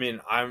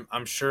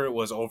 I'm sure it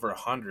was over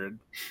 100.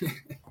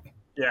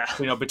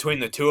 Yeah. Between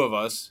the two of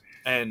us,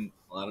 and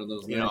A lot of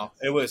those.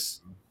 it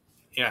was,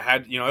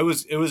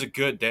 it was a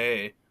good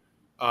day.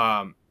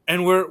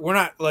 And we're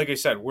not, like I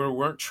said, we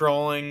weren't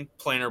trolling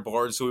planer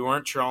boards, so we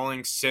weren't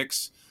trolling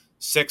six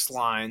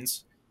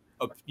lines,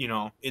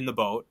 in the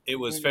boat. It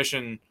was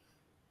fishing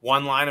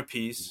one line a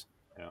piece.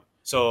 Yeah.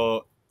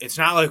 So it's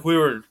not like we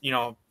were,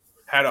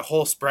 had a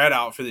whole spread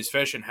out for these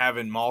fish and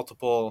having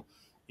multiple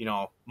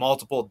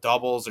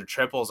doubles or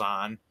triples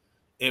on.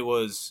 It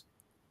was,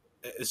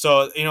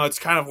 so it's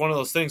kind of one of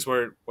those things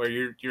where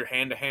you're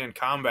hand-to-hand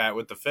combat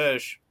with the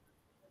fish,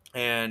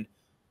 and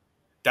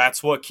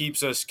that's what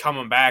keeps us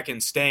coming back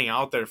and staying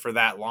out there for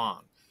that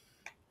long.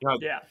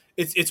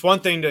 It's one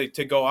thing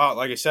to go out,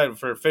 like I said,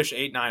 for fish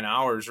 8-9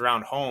 hours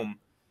around home,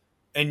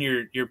 and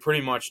you're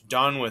pretty much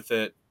done with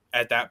it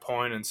at that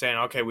point and saying,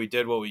 okay, we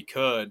did what we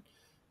could.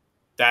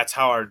 That's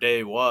how our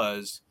day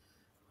was.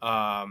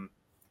 Up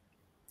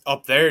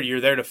there,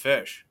 you're there to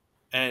fish.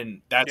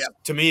 And that's,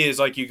 to me, is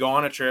like you go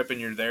on a trip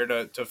and you're there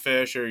to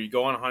fish, or you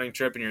go on a hunting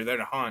trip and you're there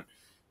to hunt.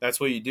 That's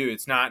what you do.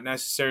 It's not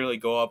necessarily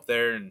go up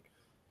there and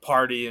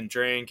party and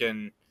drink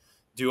and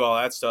do all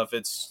that stuff.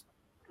 It's,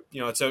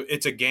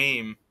 it's a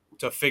game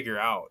to figure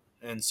out.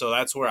 And so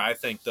that's where I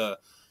think the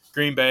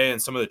Green Bay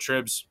and some of the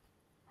tribs,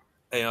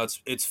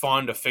 it's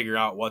fun to figure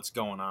out what's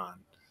going on.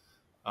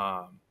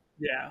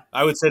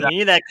 I would say you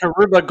need that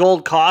Karuba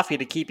Gold coffee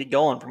to keep you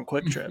going from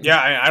Quick Trip.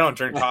 Yeah, I don't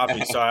drink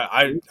coffee, so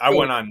I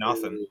went on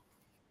nothing.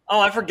 Oh,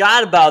 I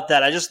forgot about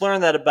that. I just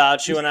learned that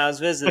about you when I was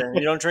visiting.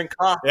 You don't drink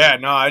coffee. Yeah,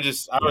 no, I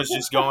was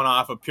just going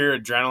off of pure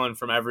adrenaline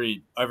from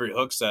every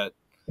hook set.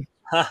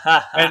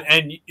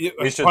 and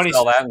we should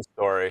tell that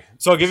story.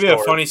 So I'll give you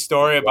a funny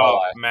story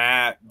about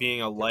Matt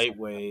being a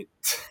lightweight.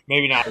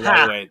 Maybe not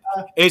lightweight.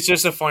 It's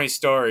just a funny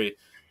story.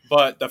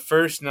 But the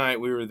first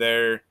night we were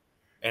there,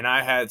 and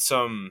I had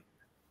some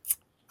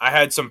I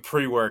had some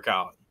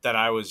pre-workout that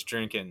I was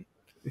drinking,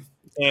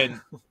 and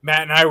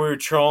Matt and I were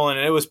trolling,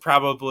 and it was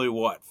probably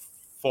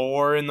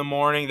 4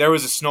 a.m. There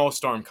was a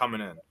snowstorm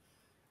coming in,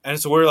 and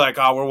so we're like,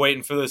 oh, we're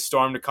waiting for this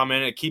storm to come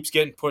in. It keeps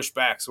getting pushed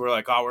back, so we're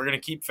like, oh, we're gonna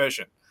keep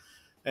fishing,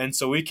 and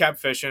so we kept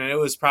fishing, and it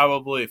was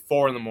probably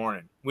 4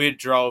 a.m. We had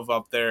drove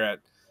up there at,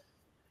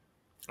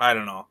 I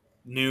don't know,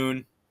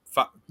 noon,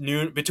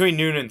 between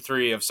noon and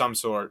 3 of some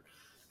sort,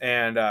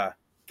 and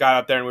got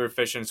up there and we were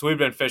fishing. So we've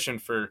been fishing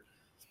for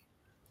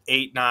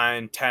 8,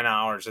 9, 10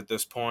 hours at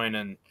this point,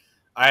 and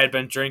I had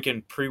been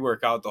drinking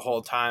pre-workout the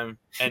whole time,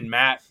 and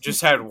Matt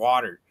just had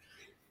water.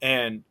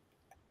 And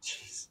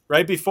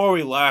right before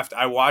we left,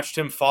 I watched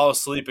him fall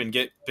asleep and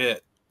get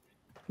bit.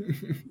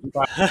 And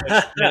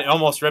it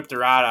almost ripped the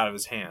rod out of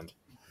his hand.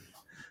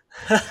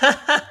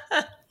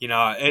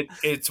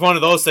 It's one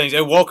of those things.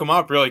 It woke him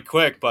up really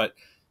quick, but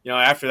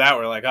after that,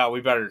 we're like, oh,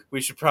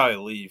 we should probably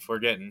leave. We're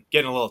getting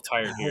a little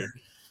tired here.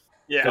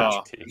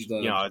 Yeah.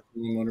 The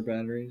motor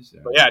batteries.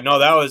 Yeah. But yeah, no,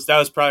 that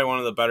was probably one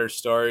of the better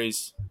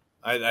stories.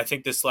 I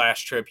think this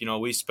last trip,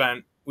 we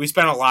spent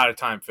a lot of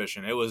time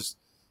fishing. It was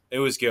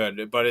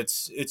good, but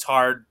it's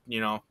hard.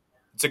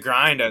 It's a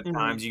grind at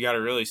times. You got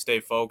to really stay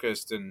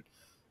focused and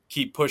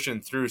keep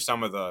pushing through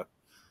some of the,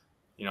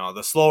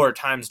 the slower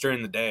times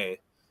during the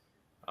day.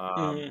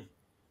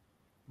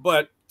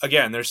 But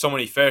again, there's so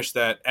many fish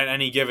that at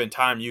any given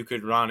time you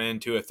could run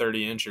into a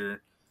 30-incher.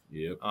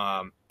 Yep.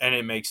 And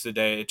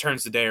it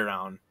turns the day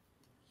around.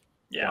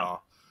 Yeah.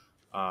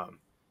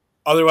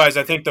 Otherwise,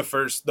 I think the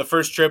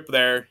first trip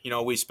there,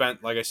 we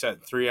spent, like I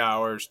said, 3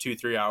 hours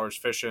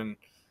fishing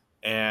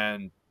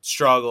and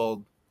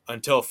struggled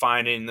until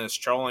finding this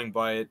trolling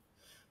bite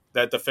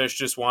that the fish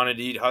just wanted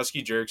to eat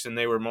husky jerks, and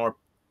they were more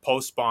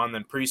post-spawn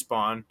than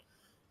pre-spawn.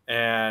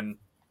 And,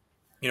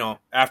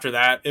 after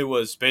that, it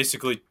was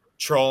basically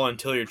troll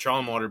until your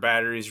trolling motor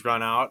batteries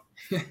run out.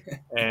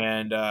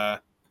 And,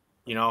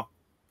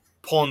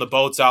 pulling the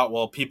boats out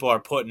while people are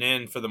putting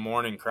in for the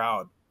morning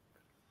crowd.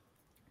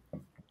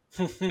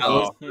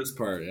 This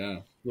part, yeah.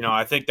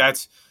 I think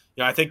that's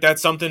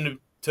something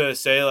to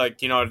say, like,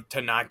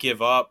 to not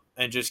give up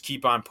and just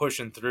keep on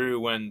pushing through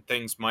when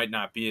things might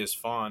not be as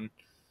fun.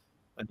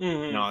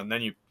 And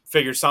then you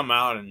figure something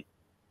out and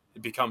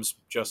it becomes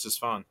just as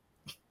fun.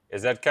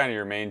 Is that kind of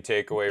your main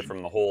takeaway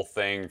from the whole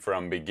thing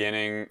from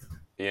beginning,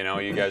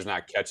 you guys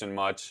not catching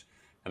much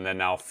and then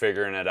now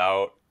figuring it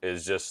out?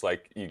 Is just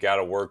like you got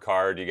to work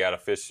hard, you got to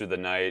fish through the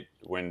night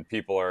when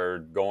people are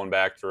going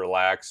back to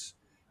relax.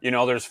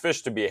 There's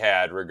fish to be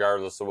had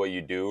regardless of what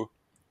you do,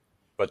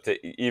 but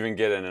to even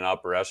get in an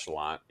upper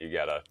echelon, you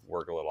got to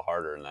work a little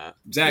harder than that.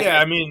 Zack,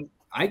 yeah,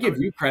 I give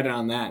you credit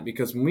on that,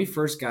 because when we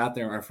first got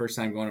there, our first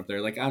time going up there,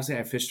 like obviously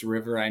I fished the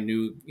river. I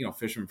knew,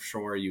 fishing from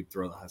shore, you'd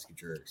throw the husky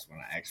jerks,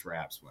 X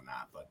wraps,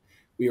 whatnot. But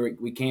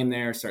we came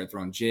there, started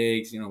throwing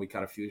jigs. We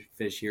caught a few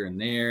fish here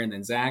and there, and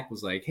then Zack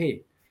was like,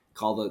 "Hey."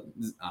 Called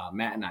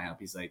Matt and I up.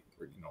 He's like,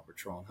 we're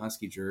trolling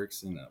husky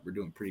jerks and we're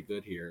doing pretty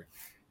good here.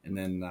 And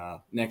then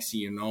next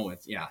thing you know,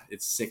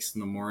 it's 6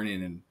 a.m.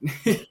 and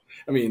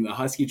I mean the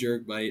husky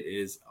jerk bite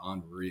is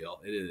unreal.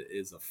 It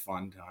is a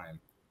fun time.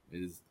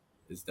 It's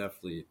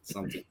definitely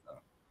something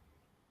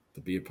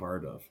to be a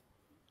part of.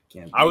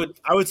 I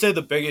would say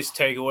the biggest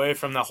takeaway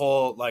from the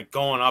whole, like,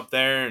 going up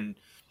there and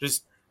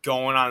just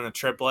going on a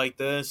trip like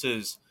this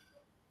is,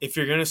 if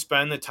you're gonna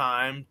spend the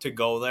time to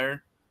go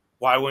there,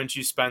 why wouldn't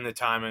you spend the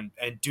time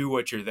and do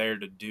what you're there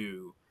to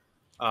do?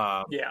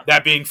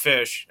 That being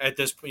fish at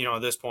this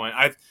point.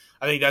 I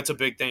think that's a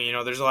big thing.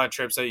 There's a lot of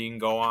trips that you can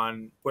go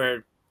on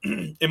where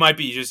it might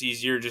be just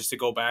easier just to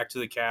go back to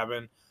the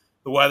cabin.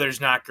 The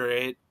weather's not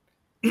great.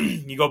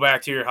 You go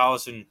back to your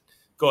house and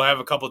go have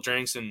a couple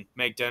drinks and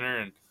make dinner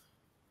and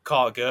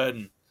call it good.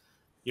 And,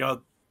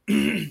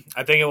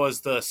 I think it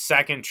was the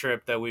second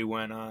trip that we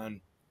went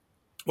on.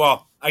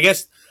 Well, I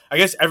guess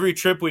every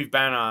trip we've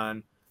been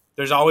on,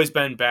 there's always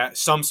been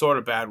some sort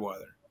of bad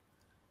weather.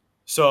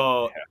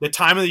 So the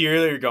time of the year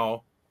that you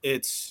go,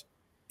 it's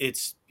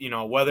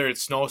whether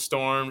it's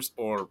snowstorms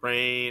or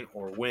rain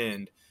or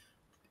wind,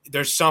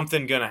 there's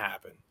something going to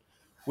happen.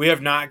 We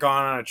have not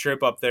gone on a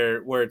trip up there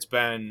where it's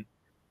been,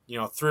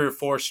 3 or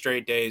 4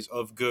 straight days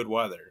of good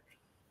weather.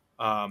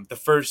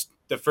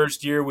 The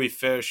first year we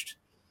fished,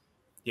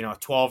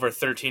 12 or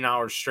 13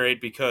 hours straight,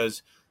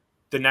 because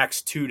the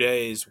next 2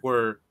 days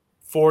were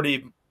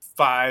 45+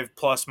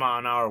 mile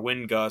an hour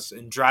wind gusts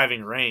and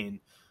driving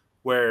rain,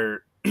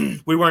 where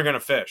we weren't going to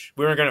fish.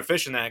 We weren't going to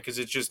fish in that because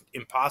it's just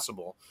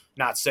impossible,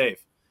 not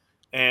safe.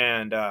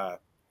 And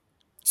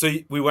so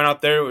we went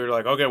out there. We were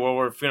like, okay, well,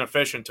 we're going to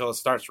fish until it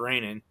starts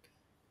raining,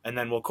 and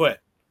then we'll quit.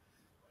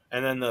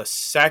 And then the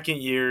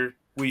second year,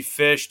 we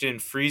fished in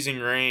freezing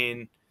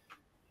rain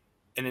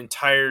an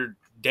entire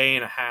day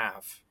and a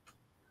half.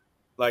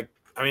 Like,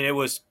 I mean, it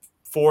was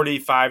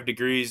 45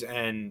 degrees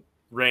and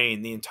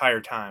rain the entire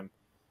time.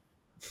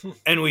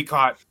 And we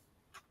caught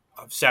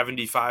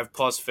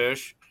 75+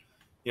 fish,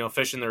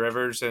 fishing the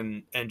rivers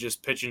and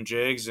just pitching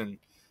jigs, and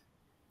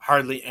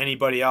hardly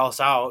anybody else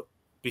out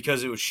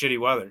because it was shitty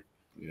weather.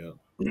 Yeah.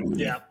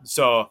 Yeah.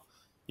 So,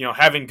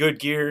 having good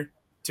gear,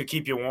 to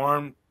keep you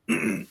warm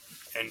and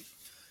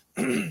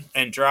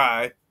and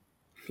dry.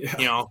 Yeah.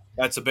 You know,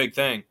 that's a big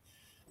thing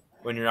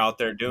when you're out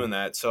there doing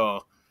that.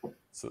 So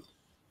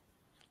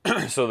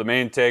so the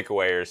main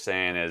takeaway you're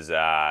saying is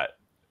the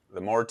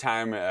more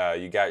time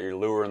you got your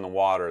lure in the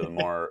water, the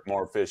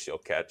more fish you'll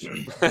catch.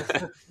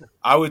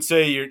 I would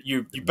say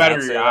you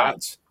better your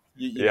odds.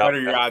 You Yep. better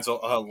your odds a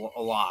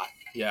lot.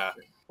 Yeah.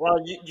 Well,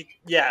 you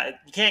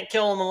can't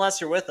kill them unless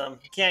you're with them.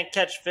 You can't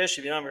catch fish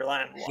if you don't have your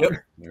line in the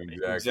water.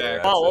 Exactly.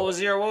 Well, what was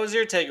your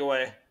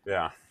takeaway?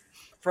 Yeah.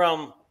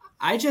 From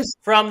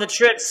the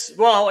trips.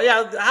 Well,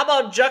 yeah. How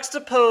about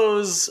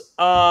juxtapose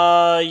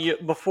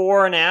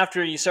before and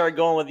after you started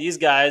going with these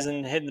guys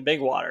and hitting the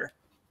big water?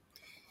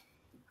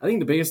 I think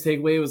the biggest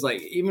takeaway was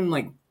even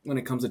when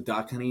it comes to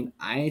duck hunting,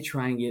 I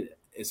try and get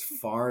as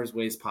far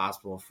away as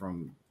possible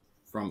from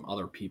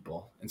other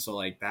people, and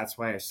so that's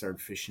why I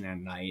started fishing at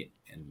night,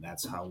 and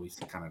that's how we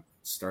kind of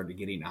started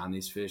getting on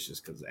these fish,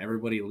 is because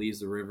everybody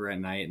leaves the river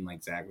at night, and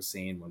like Zach was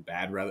saying, when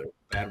bad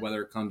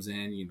weather comes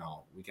in,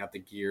 we got the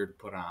gear to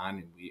put on,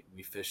 and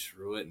we fish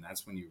through it, and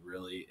that's when you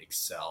really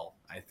excel.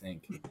 I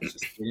think it's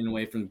just getting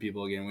away from the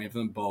people, getting away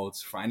from the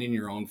boats, finding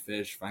your own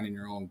fish, finding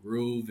your own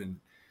groove, and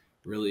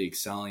really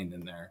excelling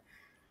in there.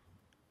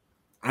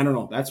 I don't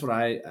know. That's what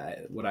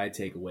I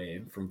take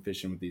away from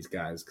fishing with these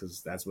guys,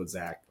 because that's what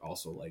Zach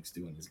also likes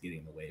doing, is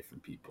getting away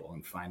from people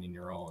and finding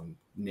your own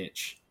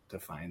niche to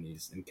find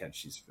these and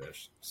catch these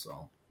fish.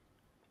 So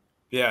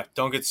yeah,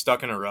 don't get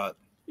stuck in a rut.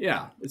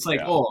 Yeah, it's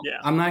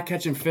I'm not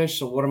catching fish,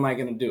 so what am I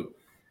going to do?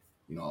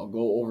 I'll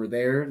go over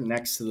there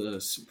next to the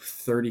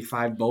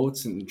 35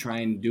 boats and try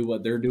and do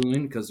what they're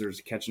doing because they're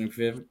catching a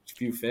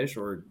few fish,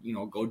 or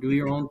go do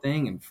your own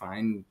thing and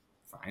find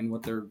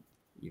what they're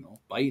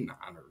biting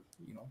on, or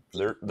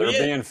they're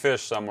being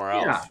fished somewhere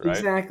else, right?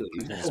 Exactly.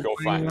 Just go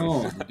find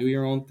them. Do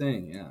your own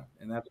thing, yeah.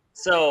 And that.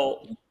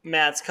 So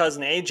Matt's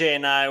cousin AJ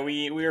and I,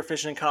 we were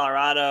fishing in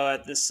Colorado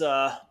at this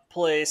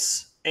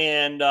place,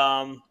 and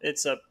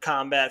it's a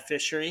combat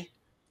fishery,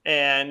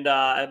 and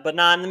but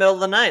not in the middle of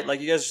the night, like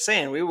you guys are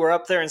saying. We were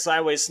up there in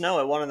sideways snow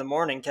at 1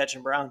 a.m.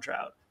 catching brown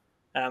trout.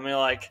 And I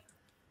mean,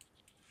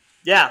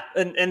 yeah,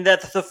 and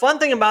that the fun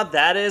thing about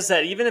that is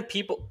that even if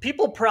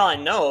people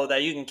probably know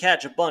that you can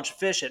catch a bunch of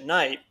fish at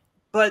night,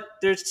 but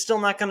they're still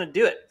not going to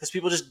do it because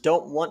people just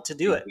don't want to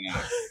do it.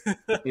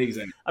 Yeah.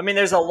 Exactly. I mean,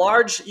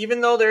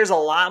 even though there's a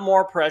lot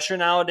more pressure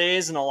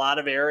nowadays in a lot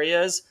of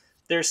areas,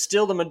 there's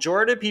still the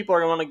majority of people are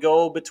going to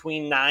go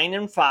between 9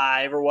 and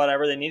 5 or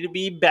whatever. They need to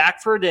be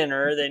back for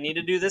dinner. They need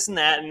to do this and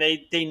that. And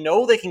they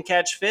know they can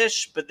catch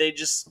fish, but they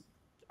just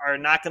are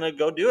not going to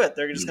go do it.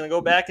 They're just going to go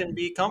back and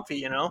be comfy,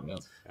 Yeah.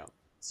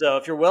 So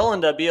if you're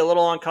willing to be a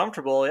little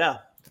uncomfortable, yeah.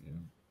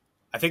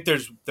 I think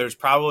there's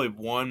probably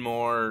one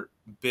more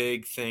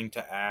big thing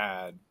to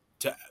add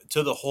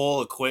to the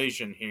whole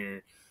equation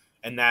here,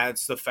 and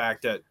that's the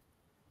fact that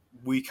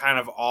we kind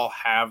of all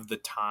have the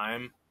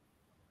time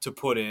to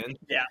put in.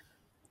 Yeah.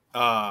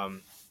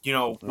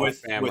 No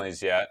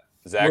families yet.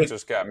 Zach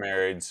just got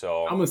married,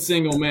 so I'm a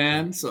single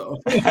man, so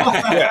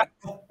yeah.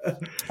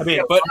 I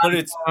mean, but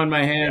it's on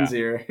my hands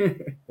here.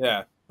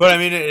 Yeah. But I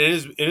mean,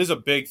 it is a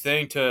big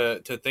thing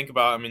to think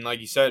about. I mean, like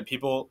you said,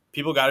 people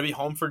got to be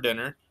home for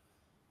dinner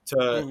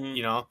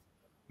to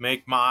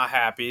make Ma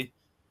happy,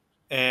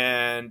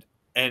 and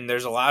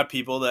there's a lot of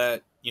people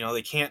that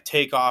they can't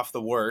take off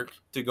the work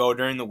to go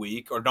during the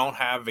week, or don't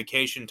have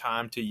vacation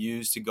time to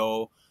use to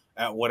go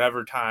at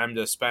whatever time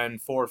to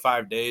spend 4 or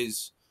 5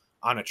 days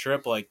on a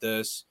trip like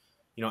this,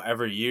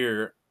 every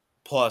year,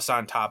 plus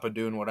on top of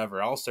doing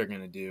whatever else they're going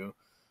to do.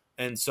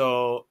 And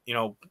so,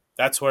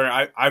 that's where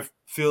I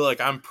feel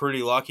like I'm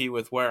pretty lucky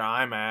with where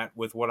I'm at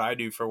with what I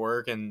do for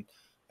work, and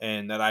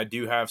that I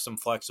do have some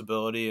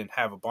flexibility and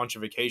have a bunch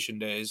of vacation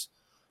days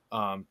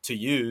to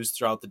use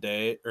throughout the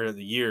day or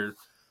the year,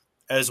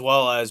 as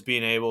well as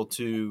being able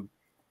to,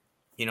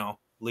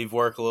 leave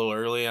work a little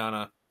early on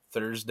a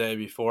Thursday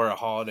before a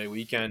holiday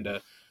weekend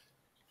to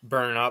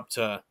burn up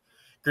to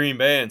Green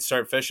Bay and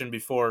start fishing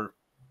before,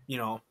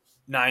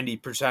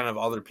 90% of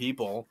other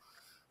people,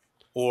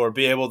 or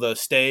be able to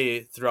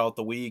stay throughout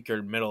the week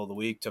or middle of the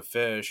week to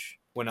fish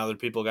when other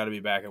people got to be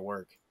back at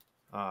work.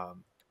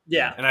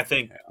 Yeah. And I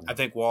think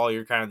Wall,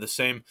 you're kind of the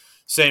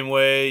same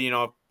way,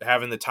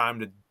 having the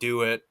time to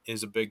do it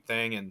is a big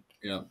thing. And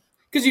yeah,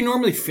 because you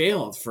normally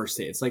fail the first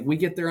day. It's like we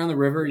get there on the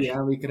river.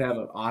 Yeah, we could have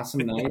an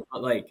awesome night,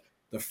 but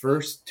the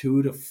first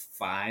 2 to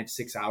 5,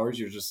 6 hours,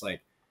 you're just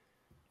like,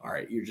 all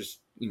right, you're just,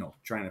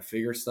 trying to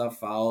figure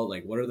stuff out.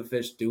 Like, what are the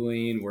fish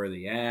doing? Where are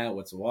they at?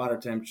 What's the water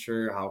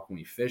temperature? How can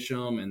we fish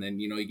them? And then,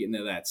 you get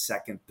into that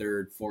second,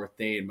 third, fourth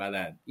day. And by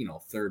that,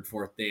 third,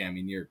 fourth day, I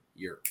mean,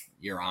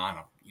 you're on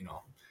them,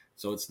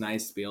 So it's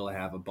nice to be able to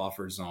have a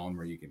buffer zone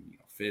where you can,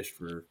 fish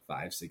for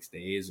 5, 6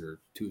 days or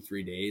 2,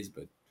 3 days,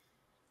 but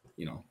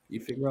you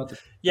figure out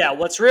Yeah,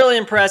 what's really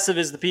impressive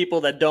is the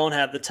people that don't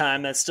have the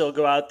time that still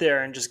go out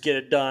there and just get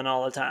it done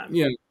all the time.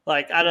 Yeah.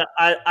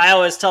 I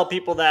always tell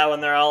people that when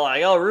they're all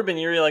like, "Oh, Ruben,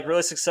 you're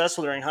really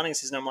successful during hunting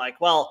season." I'm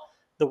like, "Well,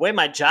 the way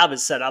my job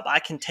is set up, I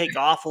can take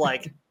off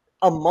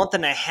a month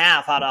and a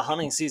half out of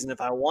hunting season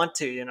if I want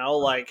to, you know,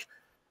 like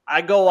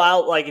I go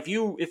out, like if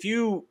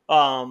you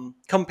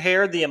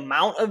compare the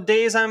amount of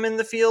days I'm in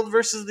the field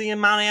versus the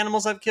amount of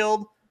animals I've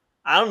killed,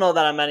 I don't know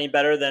that I'm any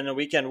better than a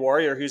weekend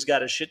warrior who's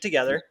got his shit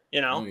together,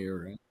 you know. Oh,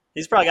 you're right.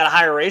 He's probably got a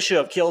higher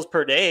ratio of kills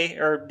per day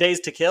or days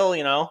to kill,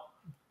 you know,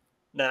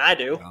 than I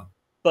do. Yeah.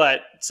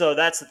 But so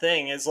that's the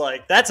thing, is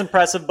like that's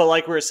impressive, but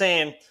like we were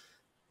saying,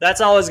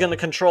 that's always going to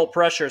control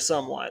pressure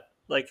somewhat,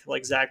 like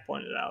Zach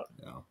pointed out.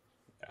 Yeah.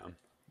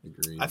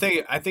 Agreed. I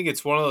think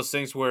it's one of those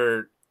things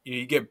where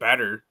you get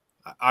better.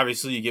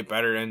 Obviously, you get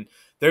better, and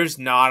there's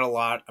not a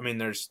lot. I mean,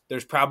 there's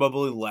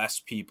probably less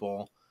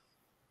people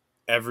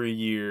every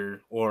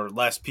year, or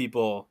less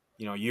people,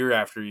 you know, year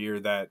after year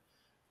that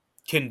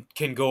can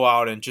go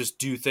out and just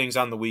do things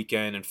on the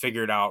weekend and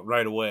figure it out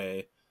right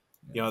away.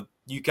 Yeah. You know,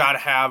 you got to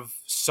have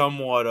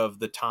somewhat of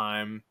the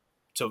time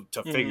to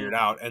figure it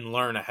out and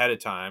learn ahead of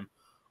time,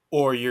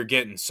 or you're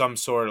getting some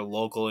sort of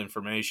local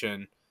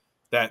information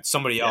that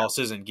somebody else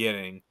isn't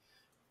getting,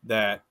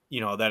 that, you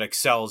know, that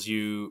excels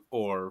you,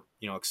 or,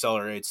 you know,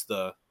 accelerates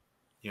the,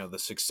 you know, the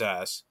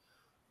success.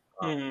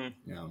 Yeah.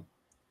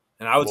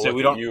 And I would say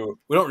we don't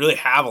really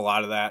have a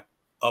lot of that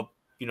up,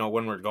 you know,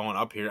 when we're going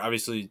up here.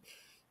 Obviously,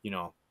 you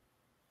know,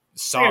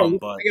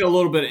 but I get a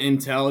little bit of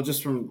intel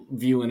just from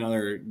viewing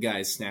other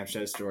guys'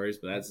 Snapchat stories,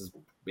 but that's just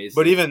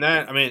basically.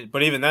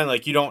 But even then,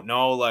 like, you don't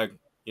know, like,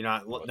 you're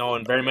not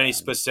knowing very many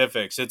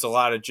specifics. It's a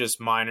lot of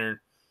just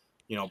minor,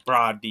 you know,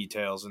 broad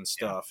details and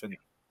stuff, and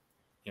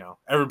you know,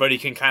 everybody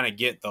can kind of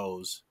get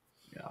those.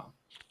 Yeah.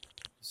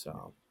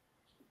 So.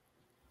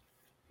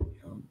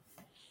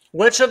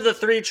 Which of the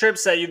 3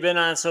 trips that you've been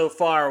on so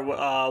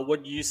far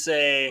would you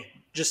say,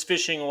 just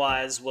fishing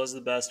wise, was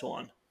the best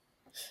one?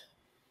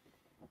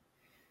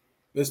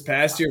 This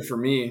past year for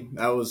me,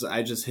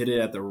 I just hit it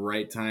at the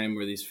right time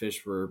where these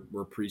fish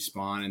were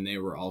pre-spawn, and they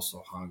were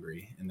also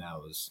hungry, and that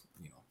was,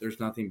 you know, there's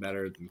nothing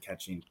better than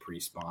catching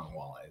pre-spawn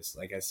walleyes.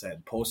 Like I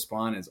said,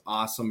 post-spawn is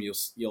awesome.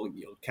 You'll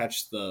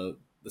catch the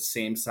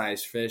same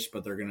size fish,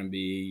 but they're going to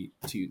be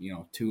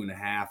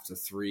 2.5 to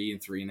 3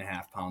 and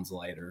 3.5 pounds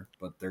lighter,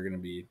 but they're going to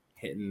be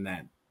hitting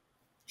that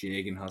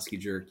jig and husky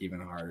jerk even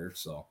harder.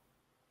 So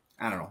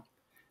I don't know.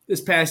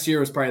 This past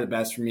year was probably the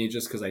best for me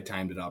just because I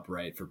timed it up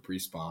right for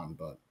pre-spawn,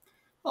 but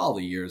all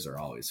the years are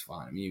always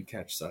fun. I mean, you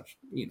catch such,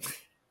 you know,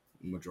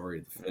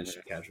 majority of the fish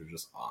you catch are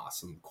just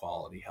awesome,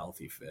 quality,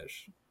 healthy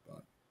fish.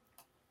 But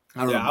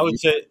I don't know. I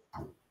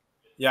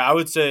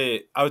would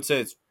say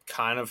it's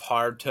kind of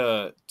hard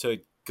to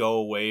go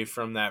away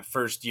from that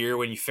first year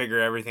when you figure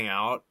everything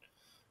out.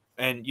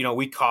 And, you know,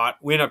 we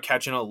ended up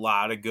catching a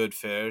lot of good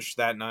fish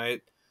that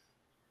night,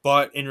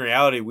 but in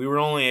reality, we were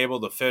only able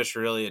to fish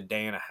really a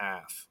day and a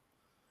half.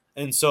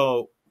 And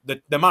so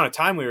the amount of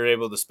time we were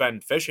able to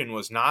spend fishing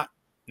was not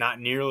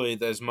nearly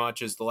as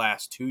much as the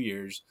last 2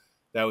 years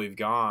that we've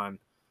gone.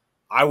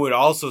 I would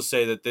also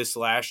say that this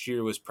last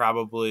year was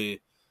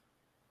probably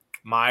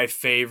my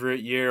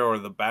favorite year, or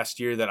the best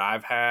year that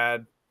I've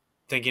had,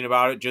 thinking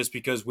about it, just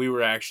because we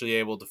were actually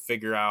able to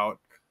figure out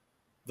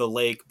the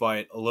lake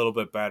bite a little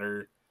bit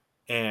better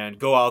and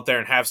go out there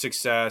and have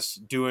success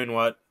doing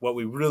what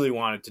we really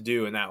wanted to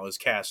do, and that was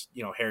cast,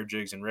 you know, hair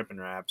jigs and ripping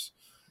wraps,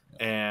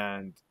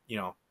 and, you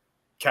know,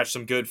 catch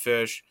some good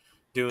fish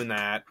doing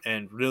that,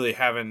 and really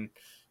having,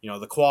 you know,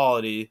 the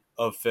quality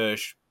of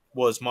fish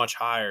was much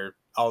higher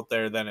out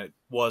there than it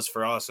was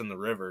for us in the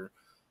river.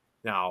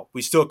 Now,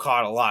 we still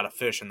caught a lot of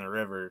fish in the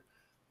river,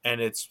 and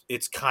it's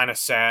kind of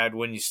sad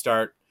when you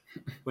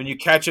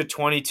catch a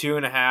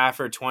 22.5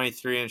 or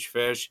 23-inch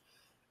fish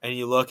and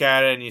you look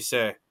at it and you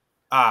say,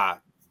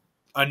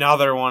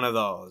 another one of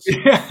those.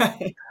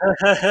 And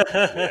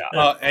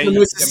the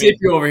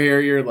Mississippi over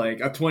here, you're like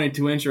a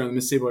 22-incher on the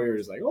Mississippi over here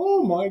is like,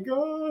 oh my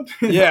God.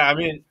 Yeah, I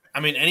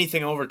mean,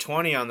 anything over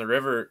 20 on the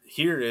river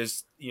here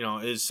is, you know,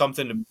 is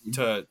something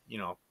to you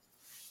know,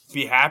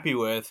 be happy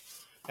with.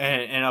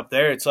 And up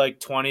there, it's like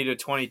 20 to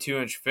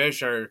 22-inch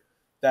fish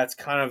that's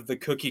kind of the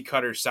cookie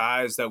cutter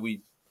size that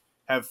we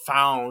have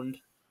found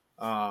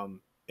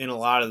in a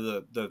lot of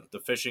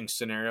the fishing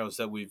scenarios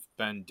that we've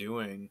been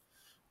doing.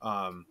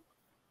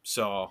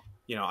 So,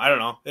 you know, I don't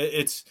know.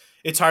 It's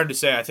hard to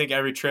say. I think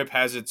every trip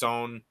has its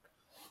own,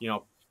 you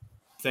know,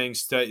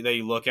 things that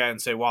you look at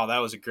and say, wow, that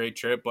was a great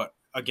trip. But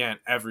again,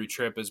 every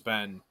trip has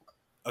been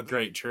a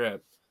great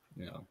trip.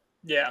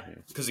 Yeah.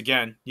 Because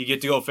again, you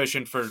get to go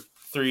fishing for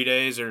 3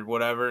 days or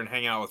whatever and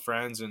hang out with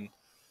friends, and,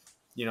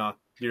 you know,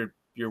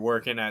 you're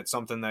working at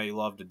something that you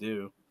love to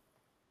do.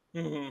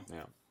 Mm-hmm.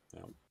 Yeah.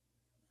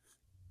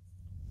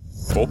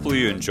 Hopefully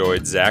you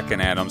enjoyed Zack and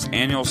Adam's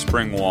annual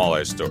spring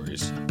walleye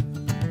stories.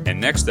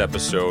 And next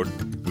episode,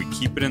 we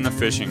keep it in the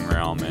fishing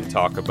realm and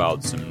talk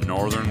about some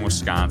northern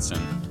Wisconsin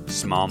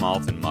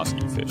smallmouth and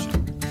muskie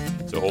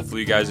fishing. So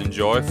hopefully you guys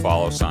enjoy.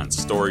 Follow us on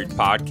Storied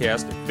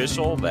Podcast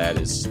Official. That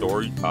is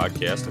Storied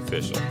Podcast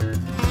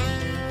Official.